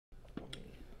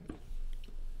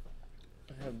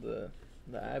have the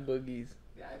eye boogies.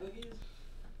 The eye boogies?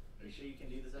 Are you sure you can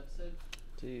do this episode?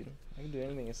 Dude, I can do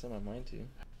anything I set my mind to.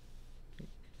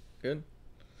 Good.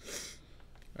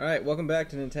 Alright, welcome back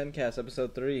to Nintendcast,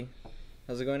 episode 3.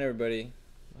 How's it going, everybody?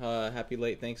 Happy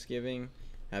late Thanksgiving.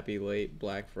 Happy late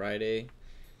Black Friday.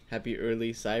 Happy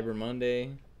early Cyber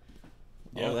Monday.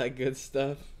 All that good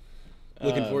stuff.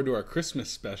 Looking forward to our Christmas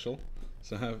special.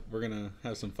 So we're going to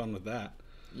have some fun with that.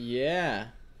 Yeah.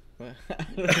 I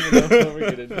don't even know what we're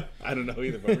going to do. I don't know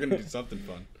either, but we're going to do something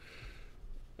fun.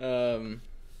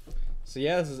 So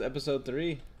yeah, this is episode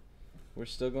 3. We're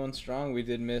still going strong. We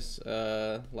did miss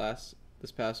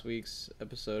this past week's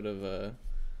episode of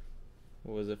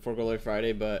what was it, Forgoler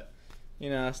Friday, but you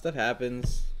know, stuff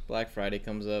happens. Black Friday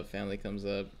comes up, family comes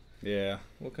up. Yeah.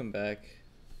 We'll come back.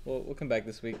 We'll come back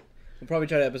this week. We'll probably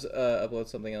try to upload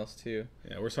something else too.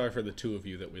 Yeah, we're sorry for the two of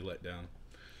you that we let down.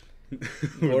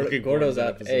 Gordo's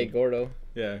out. Hey, Gordo.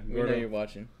 Yeah, Gordo. We know you're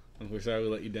watching. We're sorry we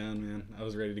let you down, man. I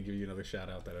was ready to give you another shout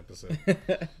out that episode.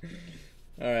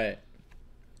 All right.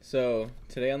 So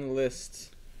today on the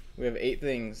list, we have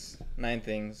 9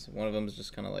 things. One of them is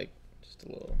just kind of like just a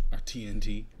little. Our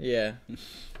TNT. Yeah.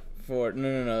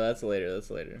 No. That's later.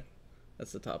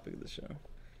 That's the topic of the show.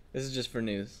 This is just for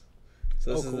news.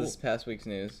 So this is this past week's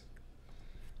news.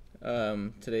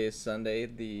 Today is Sunday,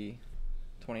 the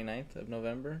 29th of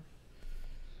November.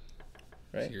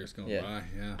 Right? This year's going by,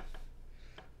 yeah.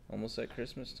 Almost at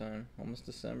Christmas time. Almost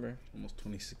December. Almost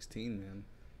 2016, man.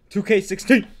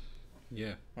 2K16.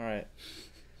 Yeah. All right.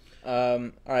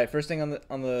 All right. First thing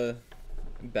on the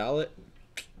ballot,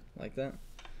 like that.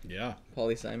 Yeah.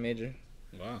 Poli-sci major.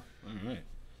 Wow. All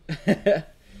right.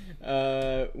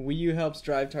 Wii U helps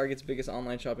drive Target's biggest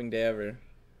online shopping day ever.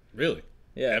 Really?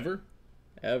 Yeah.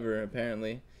 Ever,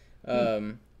 apparently.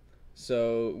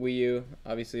 So Wii U,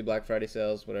 obviously Black Friday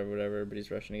sales, whatever.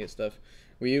 Everybody's rushing to get stuff.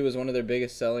 Wii U was one of their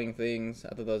biggest selling things. I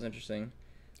thought that was interesting.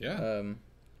 Yeah.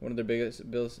 One of their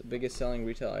biggest selling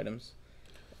retail items.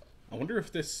 I wonder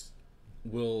if this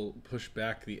will push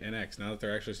back the NX now that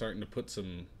they're actually starting to put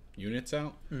some units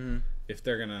out. Mm-hmm. If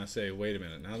they're gonna say, wait a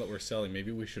minute, now that we're selling,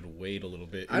 maybe we should wait a little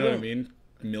bit. You know what I mean?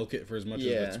 Milk it for as much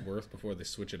as it's worth before they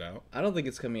switch it out. I don't think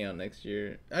it's coming out next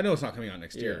year. I know it's not coming out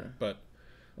next year, but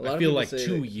I feel like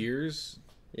 2 years.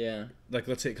 Yeah. Like,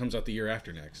 let's say it comes out the year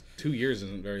after next. 2 years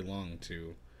isn't very long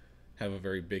to have a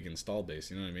very big install base.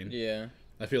 You know what I mean? Yeah.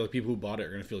 I feel like people who bought it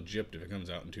are gonna feel gypped if it comes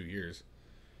out in 2 years.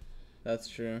 That's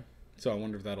true. So I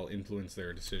wonder if that'll influence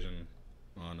their decision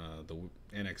on the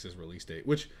NX's release date,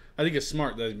 which I think is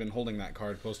smart. They've been holding that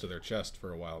card close to their chest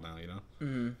for a while now, you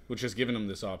know, which has given them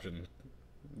this option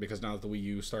because now that the Wii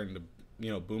U is starting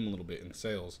to, boom a little bit in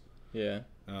sales,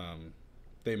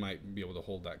 they might be able to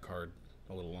hold that card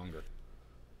a little longer.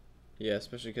 Yeah,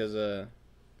 especially because the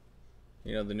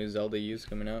new Zelda U is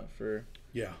coming out for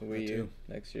Wii U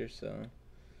next year, so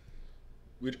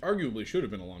which arguably should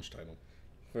have been a launch title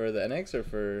for the NX or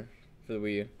for the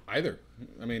Wii U. Either.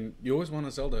 I mean, you always want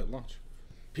a Zelda at launch.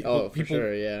 For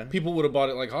sure, yeah. People would have bought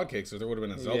it like hotcakes if there would have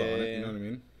been a Zelda on it. Yeah. You know what I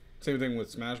mean? Same thing with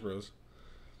Smash Bros.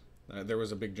 There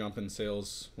was a big jump in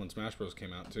sales when Smash Bros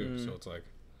came out too. So it's like,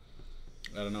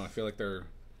 I don't know. I feel like they're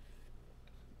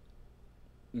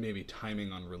maybe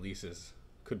timing on releases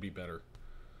could be better.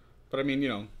 But I mean,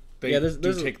 they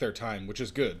do take their time, which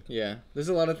is good. Yeah, there's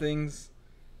a lot of things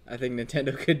I think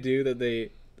Nintendo could do that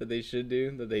they should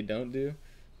do that they don't do.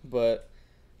 But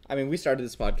I mean, we started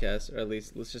this podcast, or at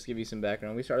least let's just give you some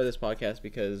background. We started this podcast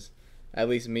because, at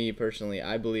least me personally,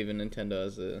 I believe in Nintendo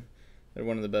as they're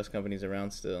one of the best companies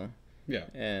around still. Yeah,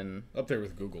 and up there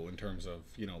with Google in terms of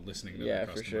listening to their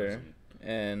customers. For sure.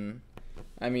 And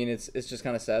I mean, it's just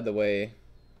kind of sad the way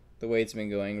it's been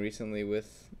going recently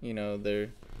with their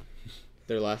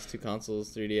last 2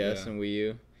 consoles, 3DS and Wii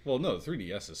U. Well, no, the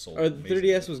 3DS has sold. Or the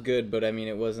 3DS was good, but I mean,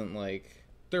 it wasn't like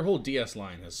their whole DS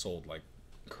line has sold like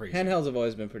crazy. Handhelds have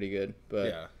always been pretty good,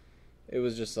 but it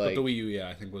was just like. But the Wii U,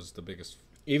 I think was the biggest.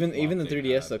 Even the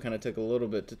 3DS though kind of took a little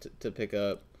bit to pick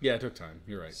up. Yeah, it took time.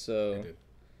 You're right.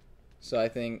 So I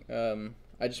think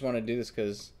I just want to do this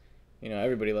because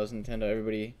everybody loves Nintendo.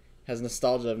 Everybody has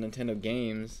nostalgia of Nintendo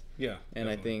games. Yeah. And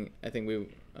definitely. I think we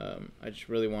I just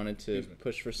really wanted to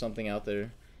push for something out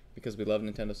there because we love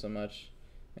Nintendo so much,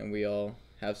 and we all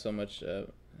have so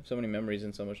many memories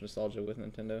and so much nostalgia with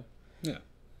Nintendo. Yeah.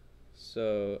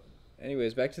 So,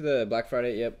 anyways, back to the Black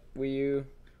Friday. Yep, Wii U,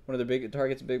 one of the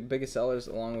Target's biggest sellers.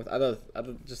 Along with I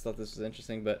just thought this was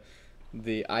interesting, but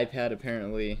the iPad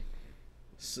apparently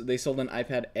they sold an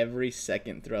iPad every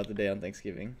second throughout the day on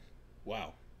Thanksgiving.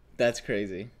 Wow, that's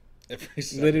crazy. Every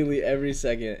second. Literally every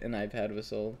second an iPad was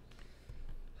sold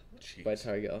Jeez. by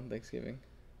Target on Thanksgiving.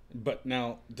 But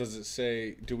now, does it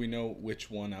say? Do we know which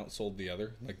one outsold the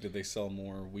other? Like, did they sell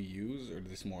more Wii U's or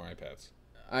did they sell more iPads?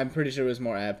 I'm pretty sure it was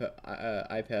more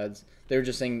iPads. They were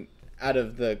just saying out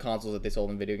of the consoles that they sold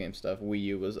in video game stuff, Wii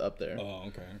U was up there. Oh,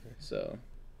 okay. So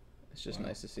it's just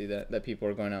nice to see that people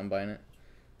are going out and buying it.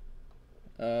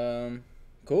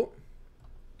 Cool.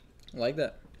 I like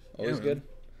that. Always good.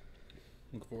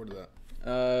 Look forward to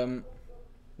that.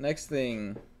 Next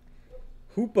thing,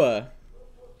 Hoopa.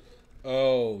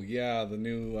 Oh yeah, the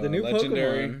new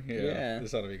legendary. Pokemon. Yeah,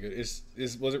 this ought to be good.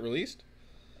 Was it released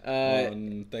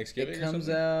on Thanksgiving? It comes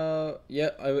or out. Yeah,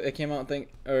 it came out.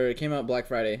 It came out Black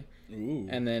Friday. Ooh.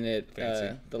 And then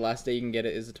the last day you can get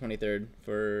it is the 23rd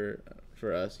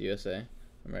for us, USA,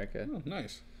 America. Oh,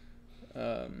 nice.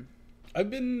 I've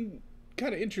been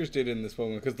kind of interested in this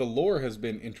Pokemon because the lore has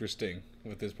been interesting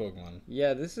with this Pokemon.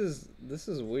 Yeah, this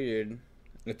is weird.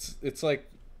 It's like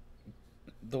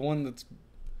the one that's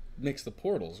makes the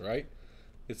portals, right?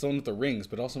 It's the one with the rings,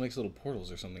 but also makes little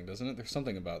portals or something, doesn't it? There's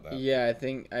something about that. Yeah, I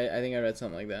think I read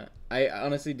something like that. I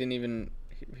honestly didn't even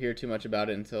hear too much about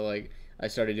it until like I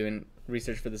started doing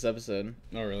research for this episode.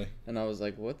 Oh, really? And I was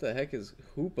like, what the heck is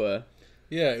Hoopa?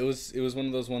 Yeah, it was one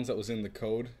of those ones that was in the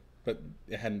code, but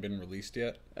it hadn't been released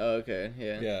yet. Oh, okay,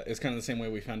 yeah. Yeah, it's kind of the same way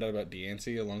we found out about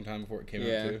Deancey a long time before it came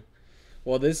out too.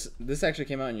 Well, this actually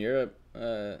came out in Europe,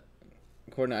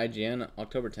 according to IGN,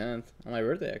 October 10th, on my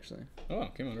birthday, actually. Oh,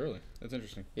 it came out early. That's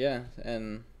interesting. Yeah,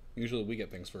 and... Usually we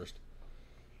get things first.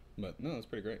 But, no, that's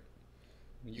pretty great.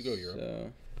 You go,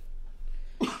 Europe.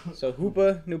 So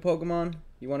Hoopa, new Pokemon.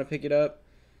 You want to pick it up,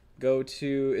 go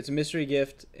to... It's a mystery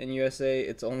gift in USA.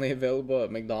 It's only available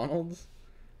at McDonald's.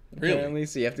 Really? Apparently,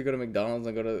 so you have to go to McDonald's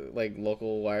and go to, like,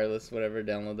 local wireless, whatever,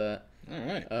 download that. All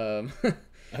right.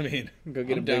 I mean, go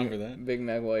get I'm down for that. Big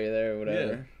Mac while you're there or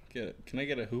whatever. Yeah. Get it. Can I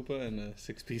get a Hoopa and a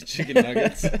 6-piece chicken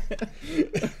nuggets?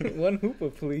 One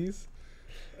Hoopa, please.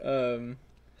 Can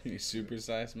you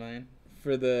supersize mine?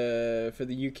 For the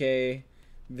UK,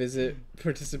 visit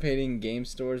participating game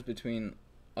stores between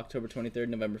October 23rd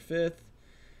and November 5th.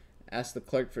 Ask the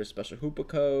clerk for a special Hoopa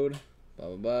code. Blah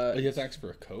blah blah. Oh, you have to ask for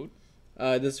a code?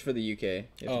 This is for the UK.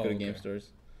 You have to go to game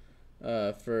stores.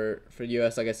 For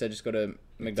US, like I said, just go to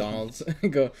McDonald's.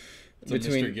 Go. It's a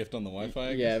mystery gift on the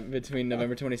Wi-Fi. Yeah, between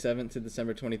November 27th to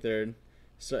December 23rd.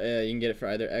 So you can get it for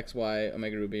either XY,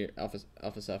 Omega Ruby,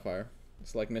 Alpha Sapphire.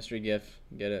 Select mystery gift.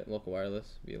 Get it local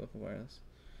wireless via local wireless.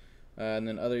 And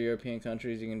then other European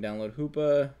countries, you can download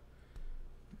Hoopa.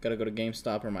 Gotta go to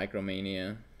GameStop or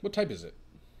Micromania. What type is it?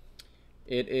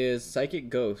 It is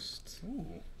Psychic Ghost.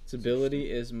 Ooh. Its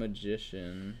ability is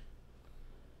Magician,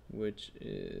 which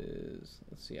is...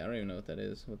 Let's see, I don't even know what that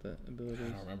is, what that ability is.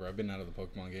 I don't remember. I've been out of the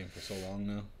Pokemon game for so long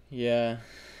now. Yeah,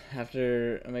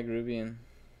 after Omega Ruby and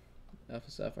Alpha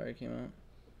Sapphire came out.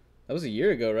 That was a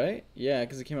year ago, right? Yeah,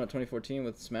 because it came out 2014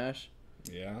 with Smash.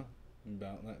 Yeah,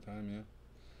 about that time, yeah.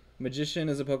 Magician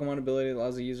is a Pokemon ability that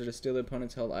allows the user to steal the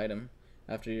opponent's held item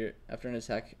after an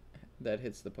attack that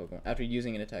hits the Pokemon. After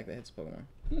using an attack that hits the Pokemon.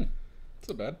 That's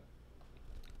not bad.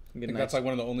 I think that's like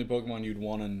one of the only Pokemon you'd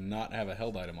want to not have a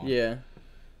held item on. Yeah.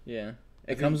 Yeah.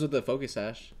 It comes with the Focus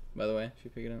Sash, by the way, if you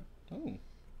pick it up. Oh,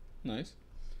 nice.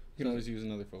 You can always use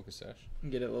another Focus Sash.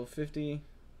 Get it level 50.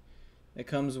 It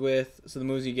comes with... So the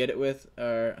moves you get it with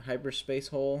are Hyperspace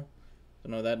Hole.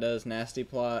 Don't know what that does. Nasty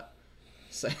Plot.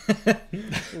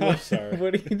 I'm sorry.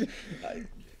 What do you do?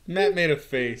 Matt made a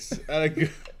face. I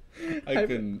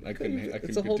couldn't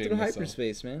It's a hole through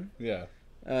hyperspace, man. Yeah.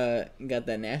 Got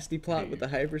that Nasty Plot with the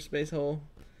Hyperspace Hole.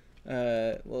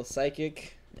 Little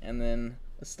Psychic. And then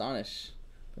Astonish.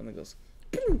 One that goes...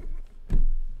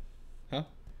 Huh?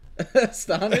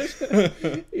 Astonish?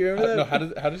 You remember that? No,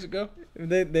 how does it go?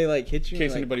 They like hit you. In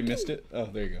case anybody missed it. Oh,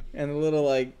 there you go. And a little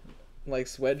like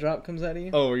sweat drop comes out of you.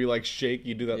 Oh, where you like shake,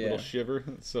 you do that little shiver.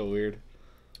 It's so weird.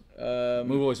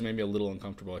 Move always made me a little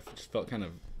uncomfortable. I just felt kind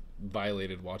of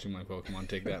violated watching my Pokemon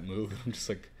take that move. I'm just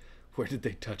like, where did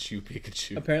they touch you,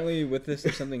 Pikachu? Apparently, with this,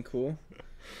 there's something cool.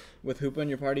 With Hoopa in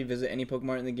your party, visit any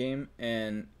Pokemon in the game,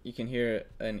 and you can hear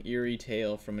an eerie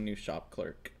tale from a new shop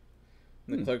clerk.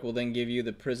 And the clerk will then give you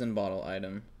the prison bottle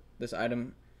item.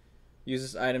 Use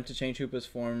this item to change Hoopa's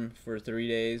form for 3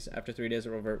 days. After 3 days, it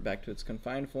will revert back to its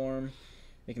confined form.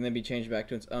 It can then be changed back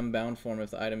to its unbound form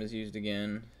if the item is used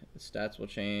again. The stats will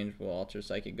change. Will alter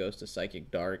Psychic Ghost to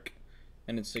Psychic Dark.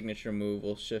 And its signature move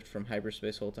will shift from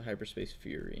Hyperspace Hole to Hyperspace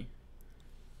Fury.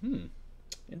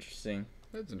 Interesting.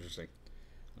 That's interesting.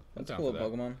 That's cool,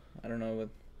 Pokemon. I don't know what...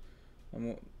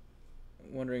 I'm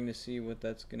wondering to see what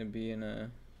that's going to be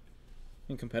in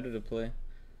competitive play.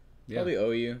 Yeah. Probably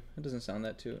OU. It doesn't sound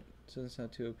too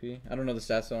OP. I don't know the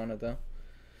stats on it though.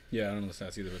 Yeah, I don't know the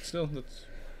stats either, but still, that's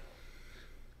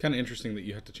Kind of interesting that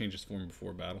you have to change its form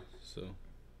before battle. So,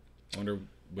 I wonder.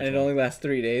 And it only lasts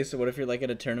 3 days. So what if you're like at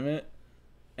a tournament,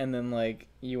 and then like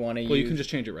you want to use? Well, you can just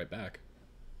change it right back.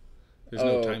 There's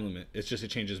no time limit. It's just it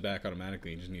changes back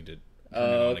automatically. You just need to turn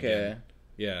it on again.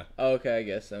 Yeah. Oh, okay, I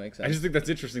guess that makes sense. I just think that's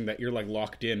interesting that you're like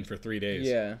locked in for 3 days.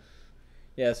 Yeah.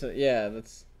 Yeah. So yeah,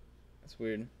 that's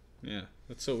weird. Yeah,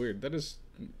 that's so weird. That is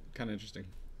kind of interesting.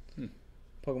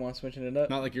 Pokemon switching it up.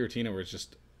 Not like Giratina where it's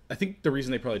just. I think the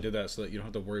reason they probably did that is so that you don't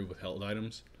have to worry with held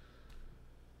items.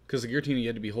 Because the Giratina, you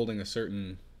had to be holding a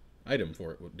certain item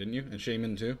for it, didn't you? And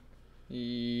Shaman too.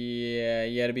 Yeah,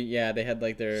 you had to be. Yeah, they had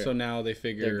like their. So now they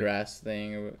figure their grass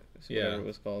thing or whatever it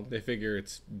was called. They figure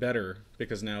it's better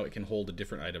because now it can hold a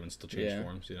different item and still change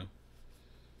forms. You know.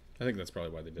 I think that's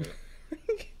probably why they did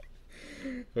it.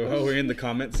 Oh, we're in the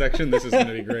comment section. This is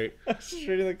gonna be great.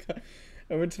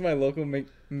 I went to my local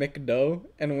McDo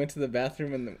and went to the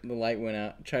bathroom and the light went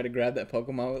out. Tried to grab that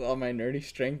Pokemon with all my nerdy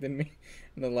strength in me,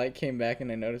 and the light came back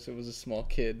and I noticed it was a small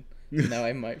kid. Now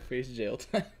I might face jail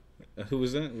time. Who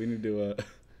was that? We need to.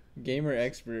 Gamer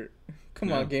expert.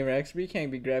 Come on, gamer expert. You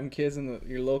can't be grabbing kids in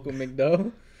your local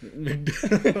McDo.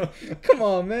 Come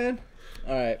on, man.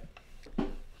 All right.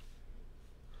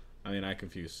 I mean, I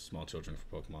confuse small children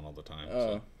for Pokemon all the time.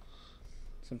 Oh. So.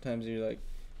 Sometimes you're like,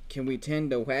 can we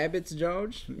tend to rabbits,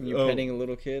 George? And you're petting a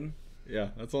little kid. Yeah,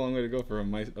 that's a long way to go for a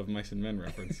Mice and Men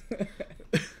reference.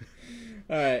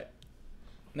 All right.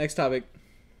 Next topic.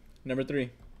 Number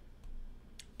 3.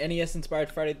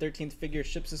 NES-inspired Friday 13th figure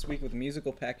ships this week with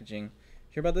musical packaging.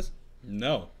 Hear about this?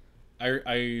 No.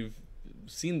 I've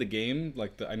seen the game.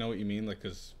 Like, I know what you mean. Like,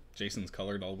 because Jason's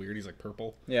colored all weird. He's like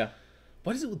purple. Yeah.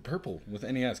 What is it with purple with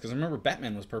NES? Because I remember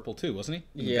Batman was purple too, wasn't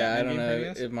he? Yeah, I don't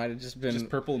know. It might have just been... Just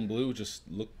purple and blue just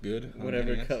look good.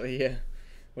 Whatever color, yeah.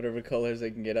 Whatever colors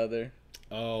they can get out there.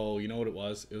 Oh, you know what it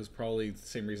was? It was probably the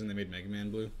same reason they made Mega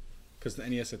Man blue. Because the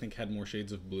NES, I think, had more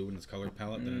shades of blue in its color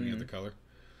palette than any other color.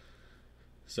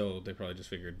 So they probably just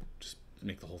figured, just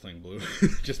make the whole thing blue.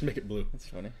 Just make it blue. That's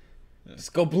funny. Yeah.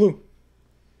 Just go blue.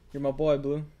 You're my boy,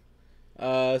 blue.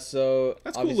 So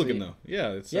that's cool looking though.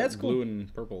 Yeah, it's it's blue cool.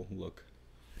 And purple look.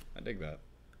 I dig that.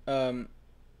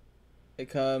 It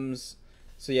comes.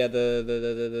 So yeah,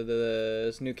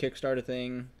 this new Kickstarter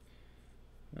thing.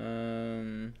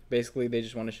 Basically they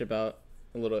just want to ship out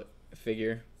a little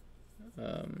figure,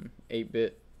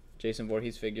 8-bit Jason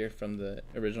Voorhees figure from the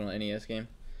original NES game,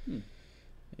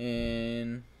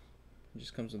 and it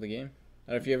just comes with the game.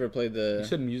 I don't know if you ever played the. You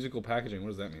said musical packaging. What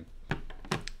does that mean?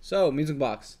 So music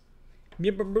box.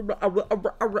 Music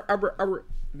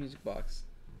box.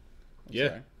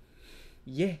 Sorry.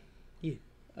 Yeah.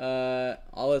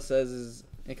 All it says is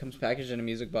it comes packaged in a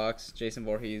music box. Jason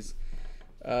Voorhees.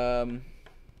 I'm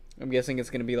guessing it's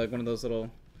gonna be like one of those the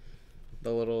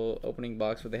little opening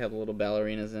box where they have the little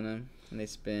ballerinas in them and they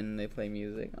spin and they play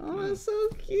music. Oh, it's so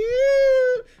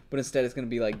cute! But instead, it's gonna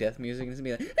be like death music. And it's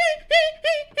gonna be like.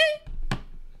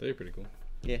 They're pretty cool.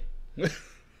 Yeah.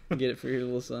 Get it for your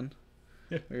little son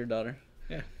or your daughter.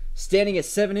 Yeah. Standing at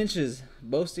 7 inches,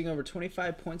 boasting over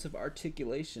 25 points of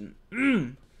articulation.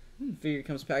 Figure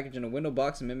comes packaged in a window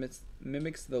box and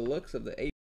mimics the looks of the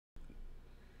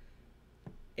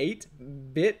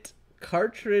 8-bit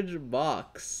cartridge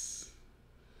box.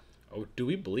 Oh, do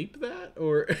we bleep that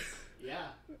or? Yeah.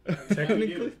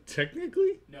 Technically?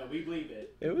 No, we bleep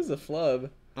it. It was a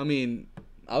flub. I mean,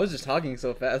 I was just talking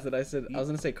so fast that I said I was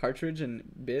gonna say cartridge and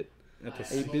bit. at the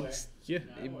 8-bit. yeah.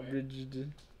 No, I'm gonna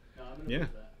Yeah.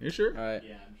 bleep that. You sure? All right.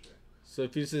 Yeah, I'm sure. So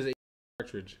if he says 8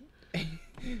 cartridge.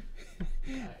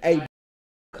 Hey,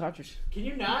 cartridge. Can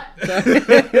you not?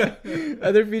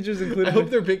 Other features include. I hope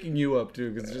they're picking you up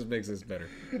too, because it just makes this better.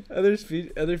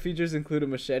 Other features include a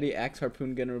machete, axe,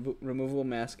 harpoon gun, removable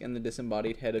mask, and the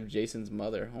disembodied head of Jason's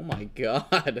mother. Oh my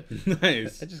god!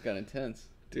 Nice. That just got intense,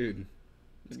 dude.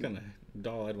 It's kind of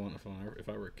doll I'd want if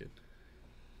I were a kid.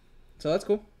 So that's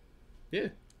cool. Yeah.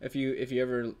 If you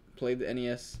ever played the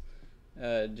NES,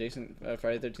 Jason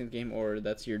Friday 13th game, or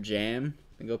that's your jam,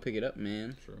 then go pick it up,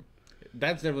 man. Sure.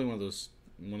 That's definitely one of those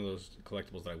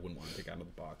collectibles that I wouldn't want to take out of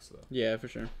the box, though. Yeah, for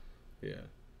sure. Yeah.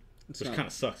 Which kind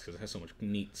of sucks because it has so much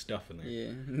neat stuff in there.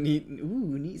 Yeah,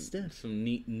 neat stuff. Some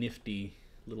neat, nifty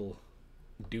little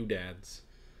doodads.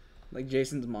 Like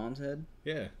Jason's mom's head.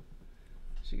 Yeah.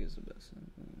 She gives the best.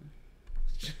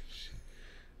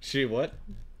 She what?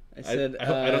 I said.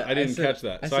 I didn't catch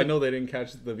that. I know they didn't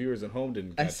catch. The viewers at home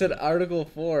didn't catch I said that. Article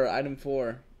 4, Item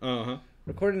 4. Uh-huh.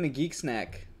 Recording the Geek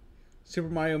Snack. Super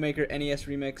Mario Maker NES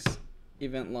Remix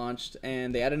event launched,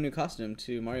 and they added a new costume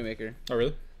to Mario Maker. Oh,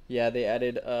 really? Yeah, they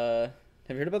added... have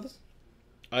you heard about this?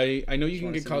 I know you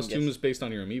can get Just wanna costumes based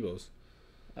on your amiibos.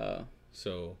 Oh.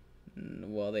 So,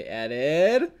 Well, they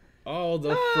added Oh,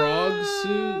 the frog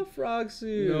suit. Frog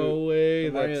suit. No way.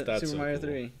 Mario, That's Super so Mario cool.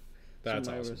 3. That's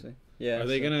Super Mario awesome. Bros. 3. Yeah. Are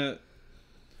they gonna?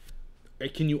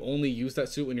 Can you only use that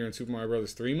suit when you're in Super Mario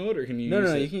Brothers 3 mode, or can you? No,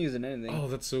 use it? you can use it in anything. Oh,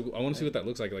 that's so. I want to see what that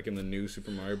looks like in the new Super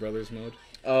Mario Brothers mode.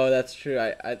 Oh, that's true.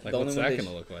 Like, what's that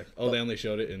gonna look like? Oh, they only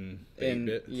showed it in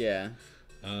 8-bit. Yeah.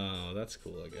 Oh, that's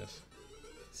cool. I guess.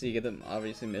 So you get them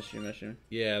obviously mushroom.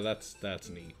 Yeah, that's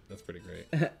neat. That's pretty great.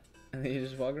 And then you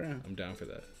just walk around. I'm down for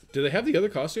that. Do they have the other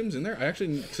costumes in there? I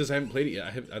actually, since I haven't played it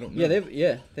yet, I don't know.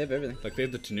 Yeah, they have everything. Like they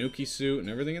have the Tanuki suit and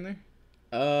everything in there.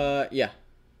 Yeah,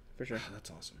 for sure. Oh,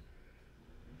 that's awesome.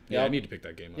 Yeah, I need to pick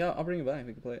that game up. Yeah, I'll bring it by.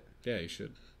 We can play it. Yeah, you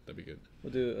should. That'd be good.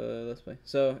 We'll do let's play.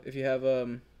 So if you have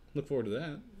Look forward to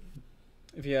that.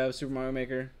 if you have Super Mario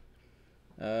Maker,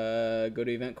 go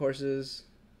to event courses.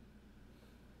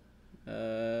 I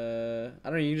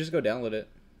don't know. You can just go download it.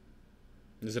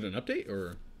 Is it an update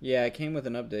or? Yeah, it came with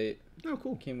an update. Oh,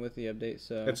 cool. It came with the update,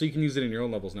 so. And so you can use it in your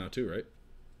own levels now too, right?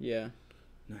 Yeah.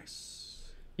 Nice.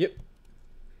 Yep.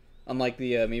 Unlike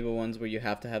the amiibo ones where you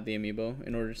have to have the amiibo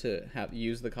in order to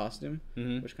use the costume,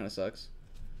 which kind of sucks.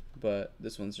 But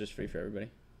this one's just free for everybody.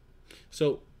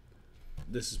 So,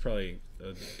 this is probably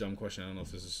a dumb question. I don't know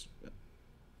if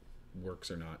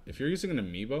works or not. If you're using an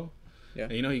amiibo, yeah,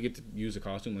 and you get to use a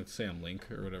costume, like say I'm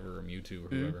Link or whatever, or Mewtwo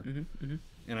or whoever,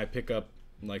 and I pick up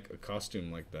like a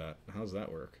costume like that, how does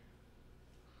that work?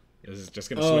 Is it just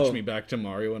gonna switch me back to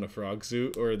Mario in a frog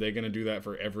suit, or are they gonna do that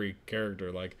for every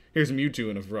character? Like, here's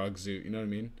Mewtwo in a frog suit. You know what I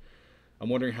mean? I'm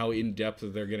wondering how in depth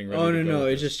they're getting ready. Oh no,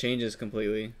 it just changes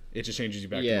completely. It just changes you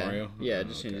back to Mario. Yeah, it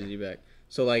just changes you back.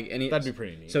 So like that'd be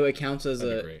pretty neat. So it counts as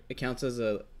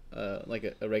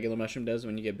like a regular mushroom does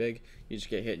when you get big. You just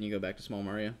get hit and you go back to small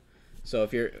Mario. So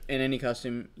if you're in any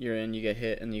costume you're in, you get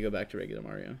hit and you go back to regular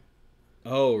Mario.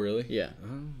 Oh really? Yeah.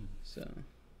 Oh. So.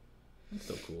 That's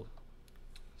so cool.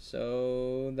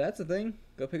 So that's the thing.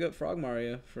 Go pick up Frog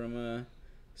Mario from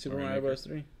Super Mario Bros.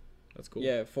 3. That's cool.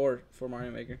 Yeah, for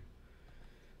Mario Maker.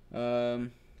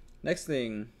 Next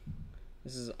thing.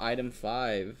 This is item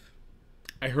 5.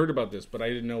 I heard about this, but I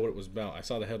didn't know what it was about. I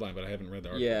saw the headline, but I haven't read the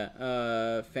article.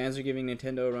 Yeah, fans are giving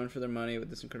Nintendo a run for their money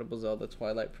with this incredible Zelda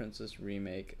Twilight Princess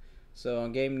remake. So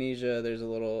on Gamenesia, there's a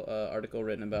little article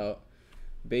written about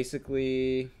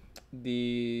basically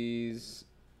these.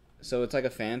 So it's like a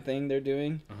fan thing they're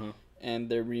doing, and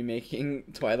they're remaking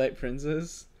Twilight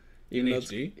Princess. In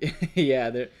HD? Yeah,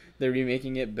 they're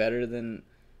remaking it better than.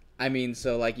 I mean,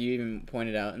 so like you even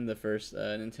pointed out in the first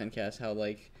Nintendcast how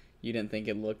like you didn't think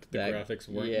it looked the graphics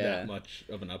weren't that much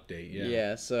of an update. Yeah.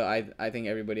 Yeah. So I think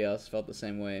everybody else felt the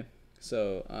same way.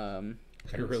 So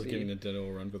they're really giving Nintendo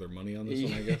a run for their money on this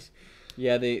one, I guess.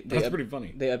 Yeah, that's pretty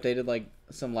funny. They updated like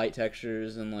some light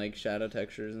textures and like shadow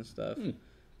textures and stuff.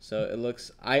 So it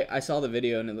looks. I saw the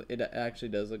video and it actually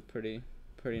does look pretty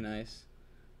nice.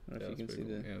 I don't know if you can see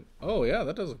cool. Yeah. Oh yeah,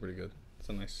 that does look pretty good. It's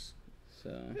a nice.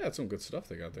 So yeah, it's some good stuff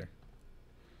they got there.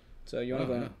 So you want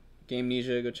to go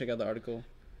Gamenesia, go check out the article.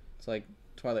 It's like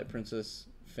Twilight Princess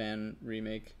fan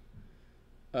remake.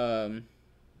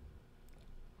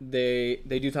 They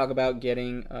do talk about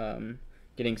getting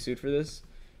sued for this,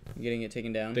 getting it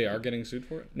taken down. They are getting sued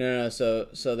for it? No. So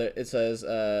it says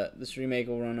this remake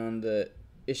will run on the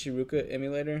Ishiruka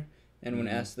emulator, and when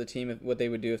asked the team what they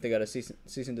would do if they got a cease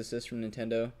and desist from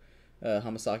Nintendo,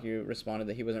 Hamasaki responded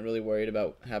that he wasn't really worried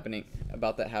about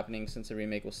that happening since the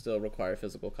remake will still require a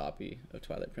physical copy of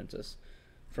Twilight Princess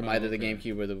from either the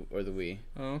GameCube or the Wii.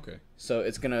 Oh, okay. So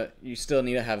you still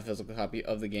need to have a physical copy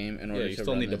of the game in order to. Yeah, you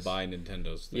still need to buy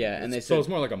Nintendo's thing. Yeah, and so it's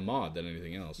more like a mod than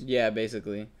anything else. Yeah,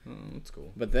 basically. Oh, that's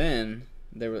cool. But then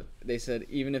they said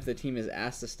even if the team is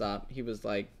asked to stop, he was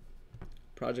like,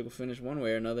 project will finish one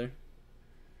way or another.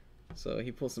 So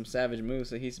he pulled some savage moves.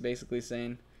 So he's basically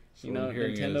saying,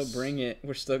 Nintendo, bring it.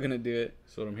 We're still gonna do it.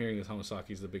 So what I'm hearing is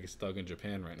Hamasaki's the biggest thug in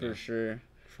Japan right now. For sure.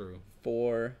 True.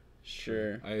 For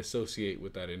sure. I associate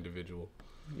with that individual.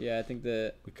 Yeah, I think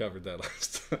that we covered that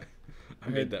last time. I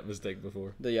made that mistake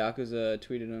before. The Yakuza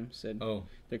tweeted him, said, "Oh,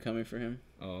 they're coming for him."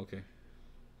 Oh, okay.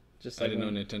 Just I didn't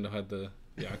know Nintendo had the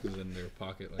Yakuza in their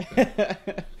pocket like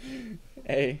that.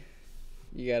 Hey,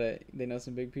 they know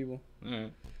some big people. All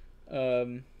right.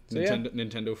 So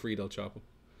Nintendo freed El Chapo.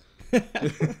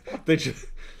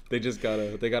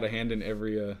 they got a hand in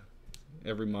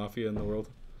every mafia in the world.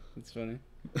 That's funny.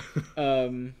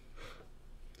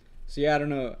 So yeah, I don't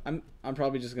know. I'm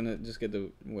probably just gonna get the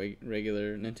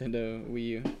regular Nintendo Wii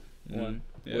U one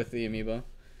with the amiibo.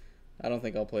 I don't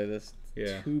think I'll play this.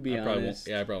 Yeah. To be honest.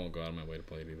 I probably won't go out of my way to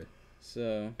play it either.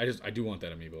 So. I do want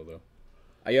that amiibo though.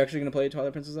 Are you actually gonna play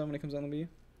Twilight Princess though when it comes on the Wii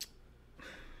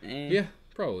U? Yeah,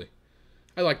 probably.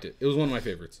 I liked it. It was one of my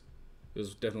favorites. It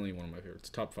was definitely one of my favorites.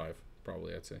 Top 5,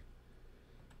 probably, I'd say.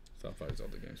 Top 5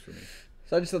 Zelda games for me.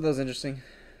 So I just thought that was interesting.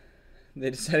 They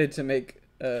decided to make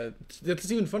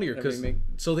that's even funnier because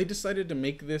so they decided to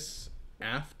make this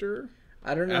after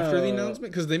I don't know after the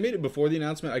announcement, because they made it before the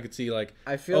announcement. I could see like,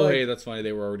 I feel like, hey, that's funny,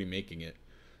 they were already making it.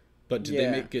 But did they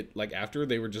make it like after?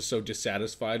 They were just so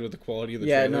dissatisfied with the quality of the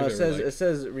trailers? no, it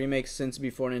says remake since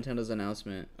before Nintendo's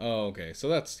announcement. Oh, okay. So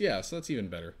that's even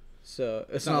better. So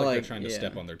it's not like they're trying to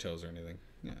step on their toes or anything.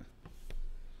 Yeah.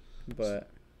 But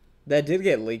that did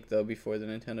get leaked though before the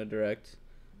Nintendo Direct.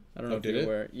 I don't know if you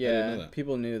were. Yeah,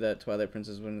 people knew that Twilight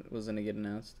Princess was going to get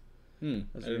announced. I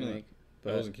didn't know that.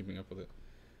 But I wasn't keeping up with it.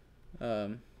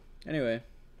 Anyway.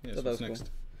 Yeah, so what's next? Cool.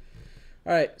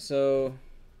 All right, so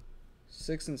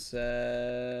 6 and 7.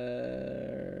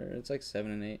 It's like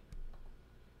 7 and 8.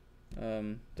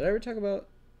 Did I ever talk about?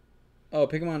 Oh,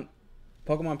 Pokemon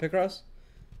Picross?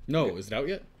 No, is it out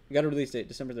yet? We got a release date,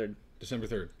 December 3rd. December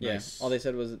 3rd. Yeah. Nice. All they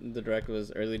said was the Direct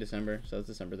was early December, so it's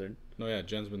December 3rd. No, yeah,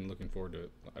 Jen's been looking forward to it.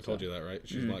 I told you that, right?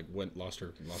 She's like lost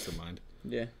her mind.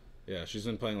 Yeah. Yeah, she's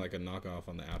been playing like a knockoff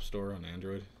on the App Store on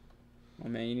Android. Oh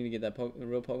man, you need to get that the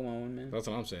real Pokemon one, man. That's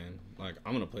what I'm saying. Like,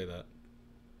 I'm gonna play that.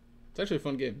 It's actually a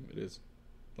fun game. It is.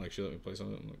 Like, she let me play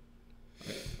something. I'm like,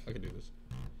 I can do this.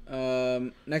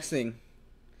 Next thing.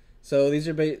 So these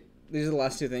are the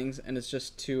last two things, and it's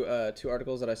just two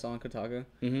articles that I saw on Kotaku.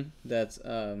 Mm-hmm. That's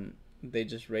they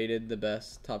just rated the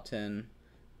best top 10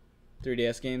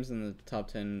 3DS games and the top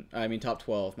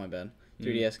 12. My bad.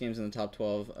 3DS games and the top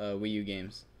 12 Wii U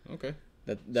games. Okay.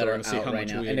 That are out right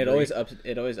now, and it always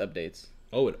updates.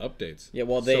 Oh, it updates. Yeah,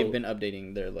 well, they've been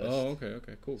updating their list. Oh,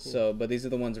 okay, cool. So, but these are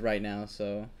the ones right now.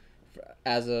 So,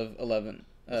 as of November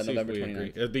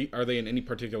 29th. Are they in any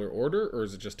particular order, or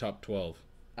is it just top 12?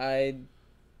 I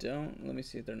don't. Let me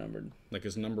see if they're numbered. Like,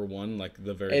 is number 1 like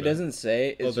the very? It doesn't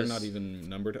say. They're not even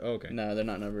numbered. Oh, okay. No, they're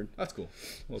not numbered. That's cool.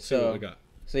 Let's see what we got.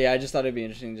 So yeah, I just thought it'd be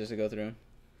interesting just to go through.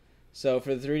 So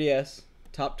for the 3DS,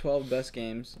 top 12 best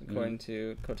games according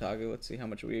to Kotaku. Let's see how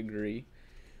much we agree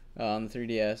on the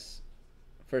 3DS.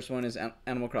 First one is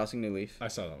Animal Crossing New Leaf. I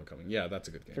saw that one coming. Yeah, that's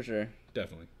a good game. For sure.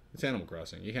 Definitely. It's Animal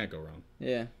Crossing. You can't go wrong.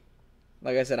 Yeah.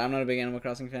 Like I said, I'm not a big Animal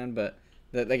Crossing fan, but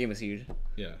that game was huge.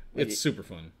 Yeah. It's super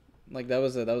fun. Like that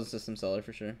was a system seller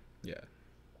for sure. Yeah.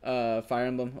 Fire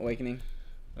Emblem Awakening.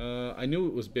 I knew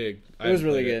it was big. It was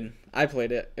really good. I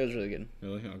played it. It was really good.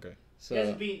 Really? Okay. So you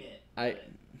guys beaten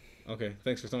it. Okay,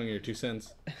 thanks for throwing your 2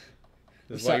 cents.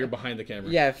 This is why you're behind the camera.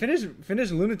 Yeah,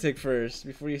 finish Lunatic first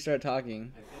before you start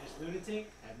talking. I finished Lunatic.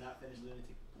 I have not finished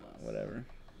Lunatic. Whatever.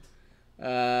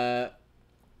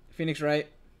 Phoenix Wright,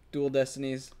 Dual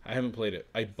Destinies. I haven't played it.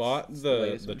 I bought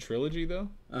the trilogy though.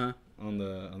 Uh-huh. On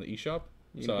the eShop.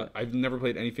 So I've never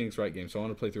played any Phoenix Wright games, so I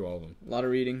want to play through all of them. A lot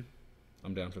of reading.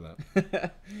 I'm down for that.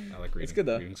 I like reading. It's good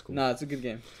though. Reading's cool. No, it's a good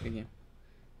game.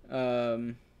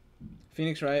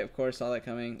 Phoenix Wright, of course, saw that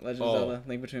coming. Legend of Zelda: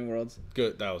 Link Between Worlds.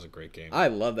 Good. That was a great game. I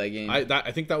love that game.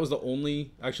 I think that was the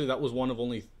only. Actually, that was one of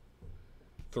only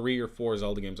 3 or 4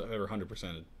 Zelda games I've ever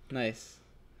 100%ed. Nice.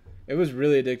 It was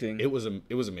really addicting. It was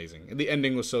amazing. The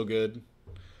ending was so good.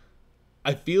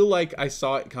 I feel like I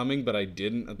saw it coming, but I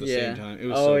didn't at the same time. It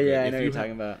was so good. I know what you're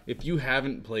talking about. If you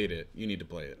haven't played it, you need to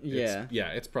play it. Yeah.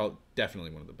 It's probably definitely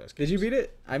one of the best games. Did you beat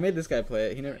it? I made this guy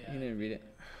play it. He never beat it.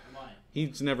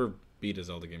 He's never beat a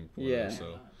Zelda game before. Yeah.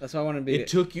 So that's why I want to beat it. It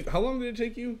took you. How long did it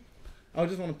take you? I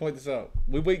just want to point this out.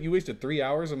 You wasted 3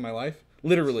 hours of my life.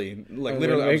 Literally, I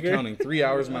was counting 3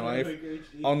 hours of my life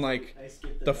on like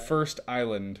the first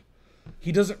island.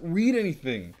 He doesn't read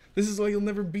anything. This is why you'll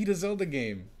never beat a Zelda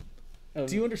game.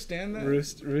 Do you understand that?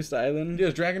 Roost Island?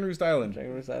 Yes, Dragon Roost Island.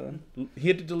 He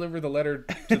had to deliver the letter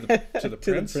to the prince. To the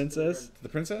princess? To the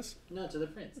princess? No, to the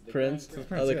prince. The prince.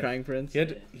 The crying prince.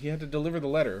 He had to deliver the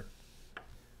letter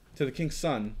to the king's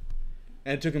son,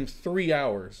 and it took him 3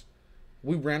 hours.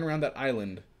 We ran around that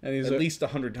island at least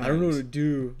 100 times. I don't know what to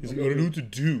do. He's like, I don't know what to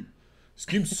do. This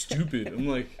game's stupid. I'm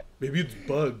like, maybe it's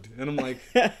bugged. And I'm like,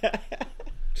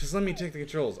 just let me take the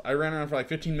controls. I ran around for like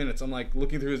 15 minutes. I'm like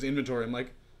looking through his inventory. I'm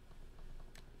like,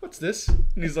 what's this? And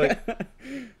he's like,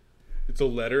 it's a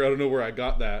letter. I don't know where I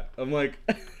got that. I'm like,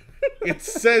 it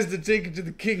says to take it to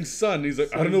the king's son. He's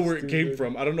like, I don't know where it came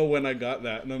from. I don't know when I got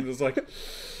that. And I'm just like, that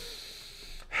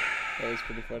was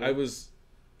pretty funny. I was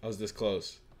this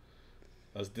close.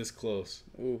 I was this close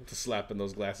to slapping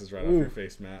those glasses right off your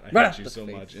face, Matt. I hate you so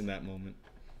much in that moment.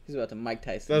 He's about to Mike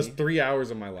Tyson. That was 3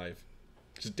 hours of my life.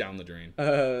 Just down the drain.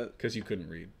 Because you couldn't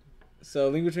read. So,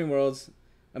 Link Between Worlds,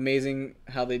 amazing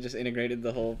how they just integrated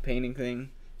the whole painting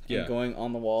thing. Yeah. And going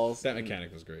on the walls. That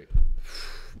mechanic was great.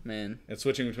 Man. And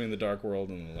switching between the dark world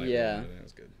and the light world. That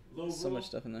was good. Low so rule. Much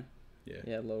stuff in there. Yeah.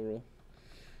 Yeah, low rule.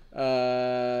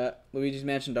 Luigi's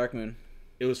Mansion Dark Moon.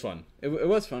 It was fun. It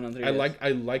was fun on 3DS. I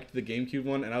liked the GameCube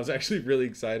one, and I was actually really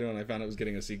excited when I found it was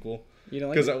getting a sequel. You don't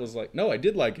like Because it? I was like, no, I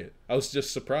did like it. I was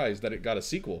just surprised that it got a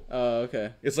sequel. Oh,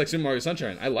 okay. It's like Super Mario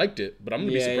Sunshine. I liked it, but I'm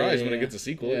gonna be surprised when it gets a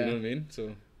sequel. You know what I mean?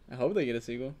 So I hope they get a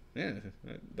sequel. yeah,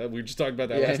 we just talked about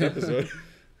that last episode.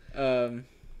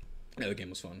 Yeah, the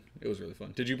game was fun. It was really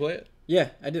fun. Did you play it? Yeah,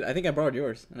 I did. I think I borrowed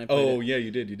yours. And I played it. Yeah,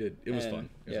 you did. It was fun.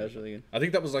 It was really good. I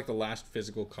think that was like the last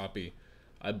physical copy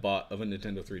I bought of a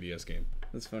Nintendo 3DS game.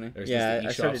 That's funny. Yeah,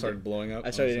 I started blowing up.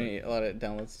 I started doing a lot of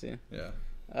downloads too. Yeah.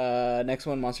 Next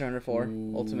one, Monster Hunter 4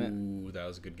 Ultimate. Ooh, that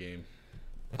was a good game.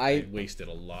 I wasted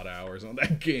a lot of hours on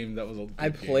that game. That was a good I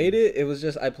played it. It was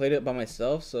just I played it by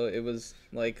myself, so it was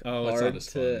like it's hard not as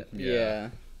to. fun. Yeah.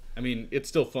 I mean, it's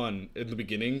still fun in the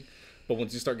beginning, but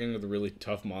once you start getting to the really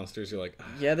tough monsters, you're like,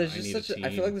 there's just such a. I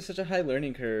feel like there's such a high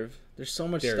learning curve. There's so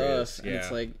much stuff, and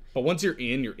it's like. But once you're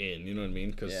in, you're in. You know what I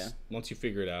mean? Because once you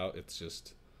figure it out, it's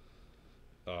just.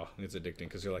 Oh, it's addicting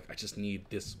because you're like, I just need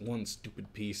this one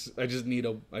stupid piece. I just need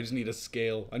a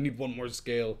scale. I need one more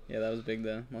scale. Yeah, that was big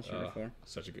though. Monster Hunter 4.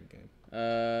 Such a good game.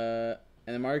 And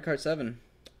then Mario Kart 7.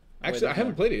 Actually, I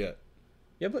haven't played it yet.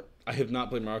 Yeah, but I have not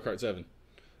played Mario Kart 7.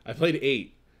 I played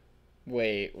 8.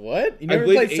 Wait, what? You never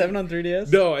played 7 on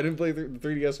 3DS? No, I didn't play the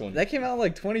 3DS one. That came out in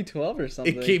like 2012 or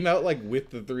something. It came out like with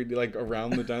the 3D, like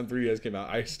around the time 3DS came out.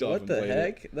 I still haven't played it. What the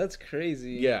heck? That's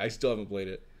crazy. Yeah, I still haven't played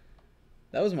it.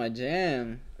 That was my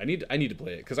jam. I need to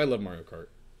play it because I love Mario Kart.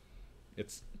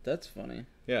 That's funny.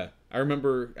 Yeah, I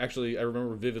remember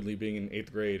vividly being in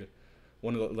 8th grade,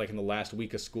 in the last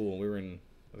week of school. We were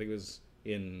I think it was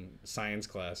in science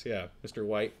class. Yeah, Mr.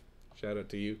 White, shout out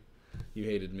to you. You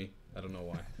hated me. I don't know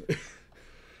why.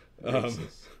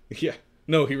 Yeah,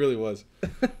 no, he really was.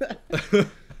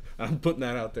 I'm putting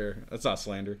that out there. That's not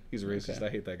slander. He's a racist. Okay. I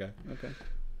hate that guy.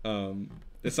 Okay.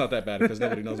 It's not that bad because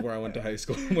nobody knows where I went to high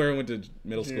school, where I went to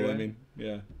middle school. Yeah. I mean,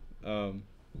 yeah.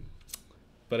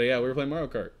 But yeah, we were playing Mario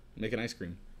Kart, making ice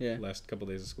cream. Yeah. Last couple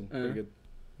days of school. Very good.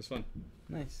 It was fun.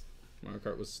 Nice. Mario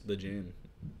Kart was the jam.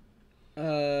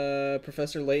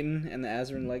 Professor Layton and the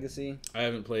Azarin Legacy. I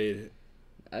haven't played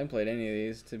any of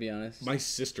these, to be honest. My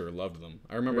sister loved them.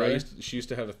 I remember really? she used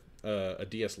to have a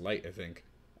DS Lite, I think.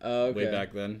 Oh, okay. Way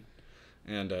back then,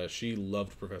 and she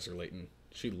loved Professor Layton.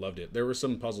 She loved it. There were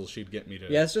some puzzles she'd get me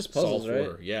to. Yeah, it's just puzzles, solve right?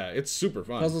 for her. Yeah, it's super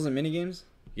fun. Puzzles and minigames?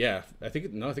 Yeah, I think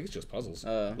it's just puzzles.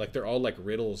 Like they're all like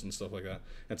riddles and stuff like that.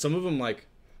 And some of them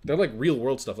they're like real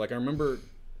world stuff. Like I remember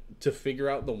to figure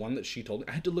out the one that she told me,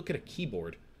 I had to look at a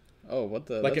keyboard. Oh, what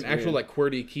the? Like that's an actual weird. like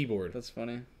QWERTY keyboard. That's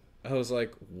funny. I was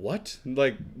like, what?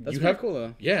 Like that's pretty cool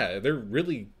though. Yeah, they're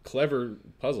really clever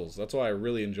puzzles. That's why I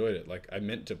really enjoyed it. Like I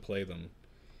meant to play them,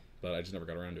 but I just never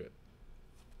got around to it.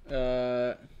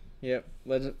 Yep.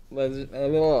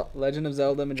 Legend of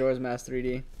Zelda Majora's Mask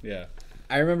 3D. Yeah.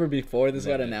 I remember before this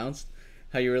got announced,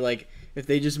 how you were like, if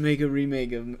they just make a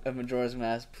remake of Majora's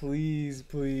Mask, please,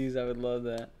 I would love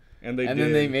that. And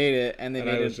then they made it, and they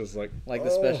made I was it just like the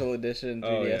special edition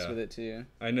 3DS with it too.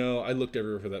 I know. I looked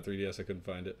everywhere for that 3DS. I couldn't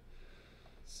find it.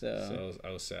 So I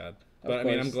was sad. But I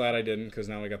mean, I'm glad I didn't because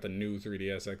now I got the new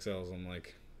 3DS XLs. I'm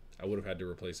like, I would have had to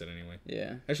replace it anyway.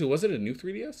 Yeah. Actually, was it a new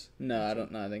 3DS? No, I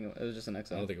don't know. I think it was just an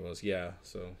XL. I don't think it was. Yeah.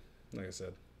 So, like I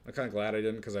said, I'm kind of glad I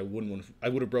didn't because I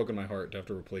would have broken my heart to have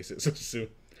to replace it so soon.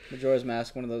 Majora's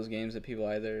Mask, one of those games that people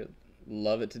either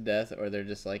love it to death or they're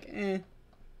just like, it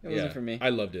wasn't for me. I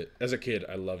loved it. As a kid,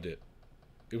 I loved it.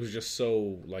 It was just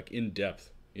so, like,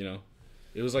 in-depth, you know?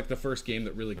 It was, like, the first game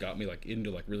that really got me, like,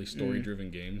 into, like, really story-driven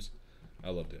games. I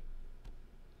loved it.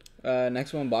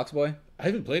 Next one, Box Boy. I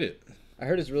haven't played it. I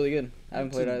heard it's really good. I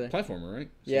haven't played either. Platformer, right?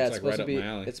 So yeah, it's like supposed to be.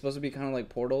 It's supposed to be kind of like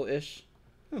Portal-ish.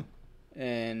 Huh.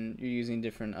 And you're using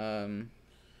different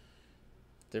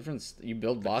you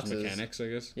build boxes. Mechanics, I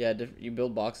guess. Yeah, you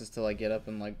build boxes to like get up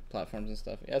and like platforms and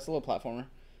stuff. Yeah, it's a little platformer,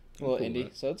 a little indie.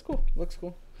 So it's cool. Looks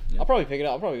cool. Yeah. I'll probably pick it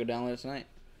up. I'll probably go download it tonight.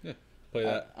 Yeah, play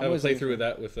that. I have a playthrough with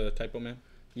that with Typo Man.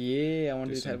 Yeah, I want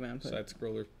to do Typo Man. Side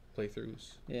scroller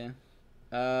playthroughs. Yeah.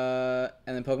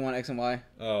 And then Pokemon X and Y.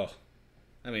 Oh,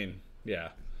 I mean, yeah.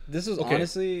 This was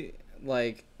honestly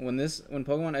like when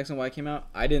Pokemon X and Y came out,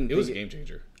 I didn't. It was a game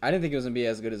changer. I didn't think it was gonna be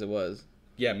as good as it was.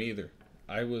 Yeah, me either.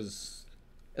 I was.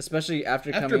 Especially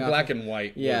after Black and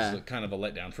White was kind of a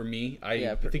letdown for me.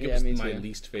 I think it was my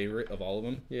least favorite of all of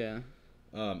them. Yeah.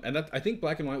 And I think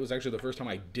Black and White was actually the first time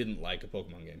I didn't like a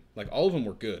Pokemon game. Like all of them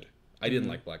were good. I didn't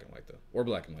like Black and White though, or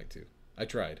Black and White too. I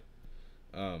tried.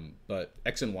 But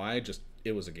X and Y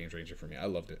it was a game changer for me. I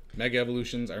loved it. Mega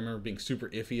Evolutions, I remember being super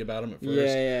iffy about them at first.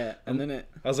 Yeah. And then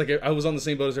I was like, I was on the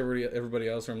same boat as everybody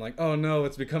else where I'm like, oh no,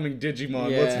 it's becoming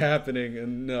Digimon. Yeah. What's happening?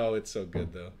 And no, it's so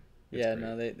good though. Yeah, great.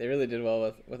 no, they really did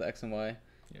well with X and Y.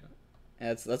 Yeah.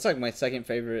 And that's like my second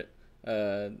favorite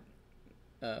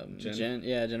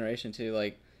generation too.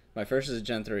 Like my first is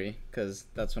Gen 3 because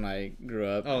that's when I grew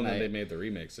up. Oh, and then they made the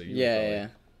remake, so you yeah.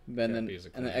 But then happy as a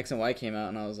and the clam. X and Y came out,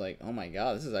 and I was like, oh my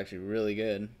god, this is actually really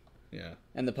good. Yeah.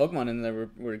 And the Pokemon in there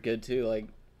were good too. Like,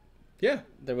 Yeah.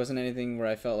 there wasn't anything where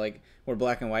I felt like where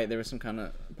Black and White there was some kind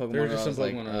of Pokemon. There were where just I some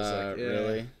was Pokemon like, I was like, yeah,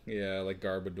 really? Yeah, like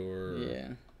Garbodor. Or Yeah.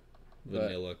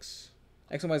 Vanillix.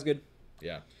 X and Y is good.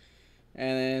 Yeah.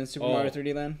 And then Super Mario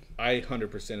 3D Land. I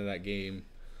 100% of that game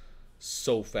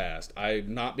so fast.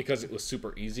 Not because it was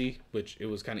super easy, which it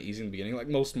was kind of easy in the beginning, like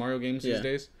most Mario games these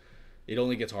days. It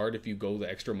only gets hard if you go the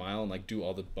extra mile and like do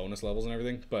all the bonus levels and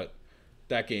everything. But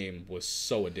that game was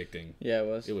so addicting. Yeah, it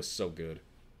was. It was so good.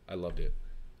 I loved it.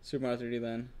 Super Mario 3D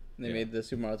Land. And they made the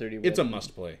Super Mario 3D World. It's a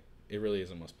must play. It really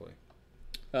is a must play.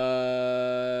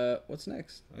 What's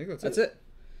next? I think That's it.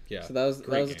 Yeah. So that was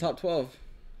the top 12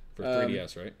 for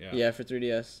 3DS, right? Yeah. Yeah, for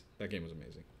 3DS. That game was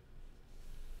amazing.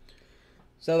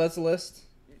 So that's the list.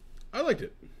 I liked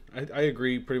it. I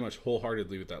agree pretty much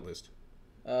wholeheartedly with that list.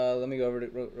 Let me go over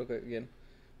it real quick again.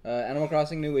 Animal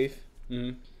Crossing New Leaf.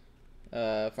 Mm-hmm.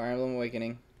 Fire Emblem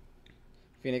Awakening.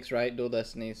 Phoenix Wright Dual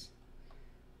Destinies.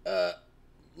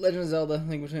 Legend of Zelda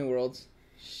Link Between Worlds.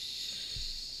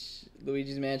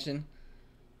 Luigi's Mansion.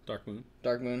 Dark Moon.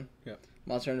 Yep.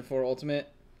 Monster Hunter 4 Ultimate.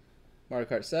 Mario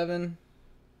Kart 7.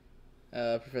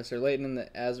 Professor Layton and the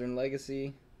Azran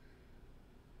Legacy.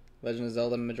 Legend of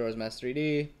Zelda Majora's Mask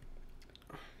 3D.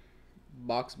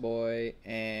 Box Boy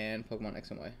and Pokemon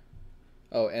X and Y.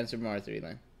 Oh, and Super Mario 3D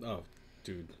Land. Oh,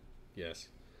 dude. Yes.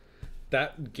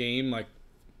 That game, like,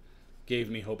 gave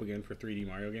me hope again for 3D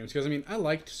Mario games. Because, I mean, I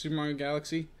liked Super Mario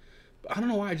Galaxy. But I don't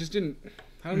know why. I just didn't...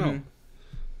 I don't know.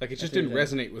 Like, it just didn't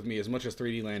resonate with me as much as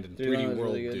 3D Land and 3D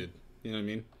World really did. You know what I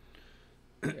mean?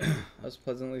 Yeah, I was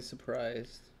pleasantly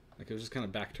surprised. Like, it was just kind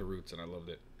of back to roots, and I loved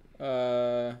it.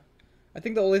 I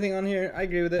think the only thing on here, I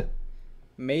agree with it.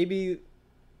 Maybe...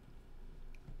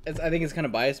 I think it's kind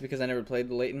of biased because I never played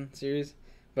the Layton series.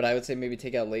 But I would say maybe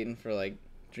take out Layton for, like,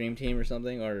 Dream Team or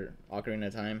something, or Ocarina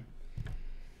of Time.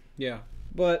 Yeah.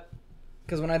 But...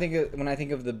 Because when I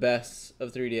think of the best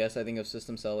of 3DS, I think of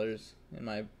system sellers in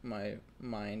my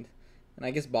mind, and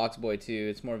I guess Box Boy too.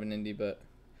 It's more of an indie, but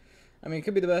I mean, it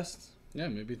could be the best. Yeah,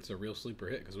 maybe it's a real sleeper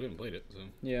hit because we haven't played it. So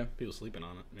yeah, people sleeping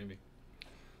on it, maybe.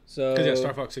 So because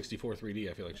Star Fox 64 3D,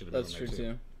 I feel like should have been. That's on there true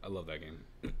too. I love that game.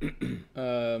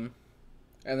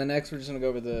 And then next we're just gonna go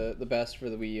over the best for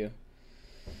the Wii U.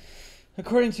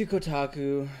 According to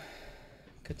Kotaku,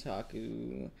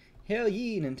 hell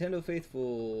ye, Nintendo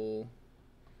faithful.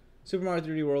 Super Mario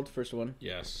 3D World, first one.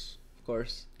 Yes. Of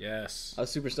course. Yes. I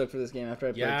was super stoked for this game after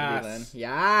I played 3D Yes. Land.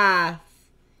 Yeah.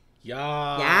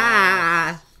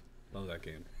 Yeah. Love that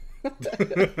game.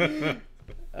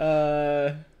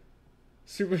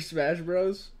 Super Smash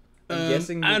Bros. I'm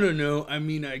guessing. I don't know. I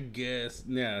mean, I guess.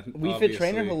 Yeah. Wii Fit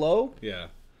Trainer, hello? Yeah.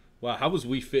 Wow, how was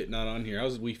Wii Fit not on here? How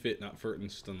was Wii Fit not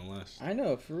first on the list? I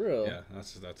know, for real. Yeah,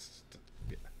 that's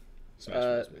yeah. Smash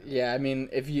Bros, man. Yeah, I mean,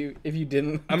 if you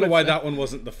didn't, I don't know why that one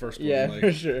wasn't the first one. Yeah, like,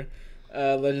 for sure.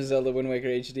 Legend of Zelda Wind Waker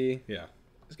HD. Yeah,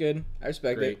 it's good. I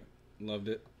respect great. it Loved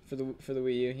it. for the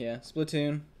Wii U. Yeah,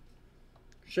 Splatoon.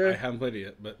 Sure. I haven't played it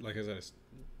yet, but like I said,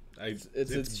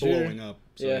 it's sure. blowing up.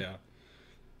 So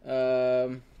yeah.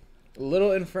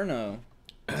 Little Inferno.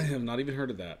 I have not even heard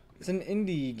of that. It's an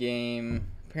indie game.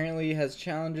 Apparently, it has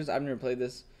challenges. I've never played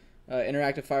this.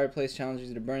 Interactive fireplace challenges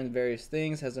you to burn various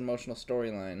things. Has an emotional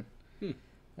storyline.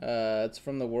 It's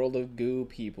from the World of Goo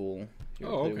people.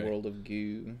 Okay. World of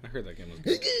Goo. I heard that game was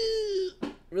good.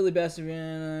 Really best.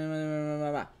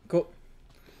 Cool.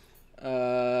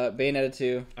 Bayonetta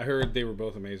 2. I heard they were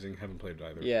both amazing. Haven't played it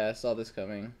either. Yeah, I saw this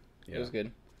coming. Yeah. It was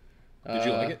good. Did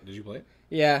you like it? Did you play it?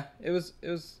 Yeah, it was.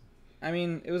 I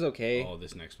mean, it was okay. Oh,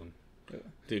 this next one,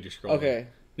 dude, you're scrolling. Okay.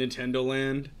 Nintendo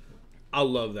Land. I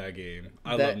love that game.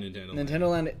 I love Nintendo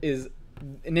Land.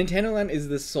 Nintendo Land is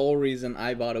the sole reason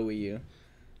I bought a Wii U.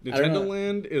 Nintendo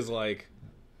Land is like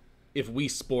if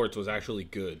Wii Sports was actually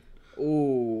good.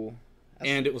 Ooh.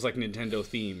 And it was like Nintendo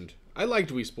themed. I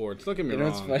liked Wii Sports, don't get me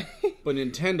wrong. Funny? But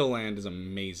Nintendo Land is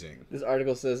amazing. This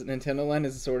article says Nintendo Land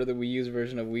is sort of the Wii U's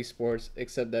version of Wii Sports,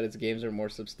 except that its games are more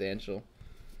substantial.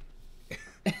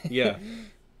 Yeah.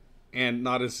 And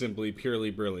not as simply purely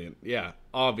brilliant. Yeah,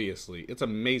 obviously. It's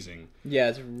amazing. Yeah,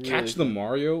 it's really Catch the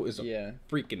Mario is a Yeah.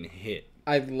 freaking hit.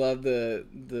 I love the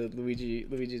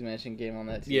Luigi's Mansion game on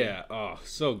that too. Yeah, oh,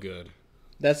 so good.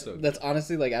 That's So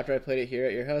honestly like after I played it here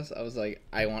at your house, I was like,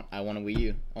 I want a Wii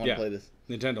U. I want to play this.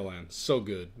 Nintendo Land, so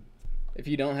good. If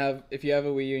you have a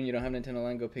Wii U and you don't have Nintendo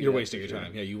Land, go pick it up. You're wasting your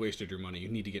time. Yeah, you wasted your money. You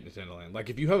need to get Nintendo Land. Like,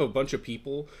 if you have a bunch of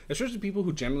people, especially people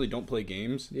who generally don't play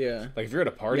games. Yeah. Like, if you're at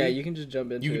a party. Yeah, you can just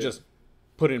jump into it. You can just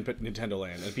put in Nintendo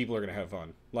Land, and people are going to have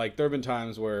fun. Like, there have been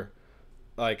times where,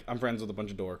 like, I'm friends with a bunch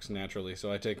of dorks, naturally,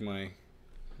 so I take my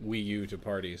Wii U to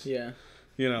parties. Yeah.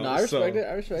 You know, no, I respect it.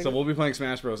 I respect it. So we'll be playing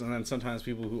Smash Bros. And then sometimes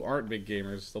people who aren't big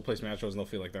gamers, they'll play Smash Bros. And they'll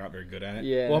feel like they're not very good at it.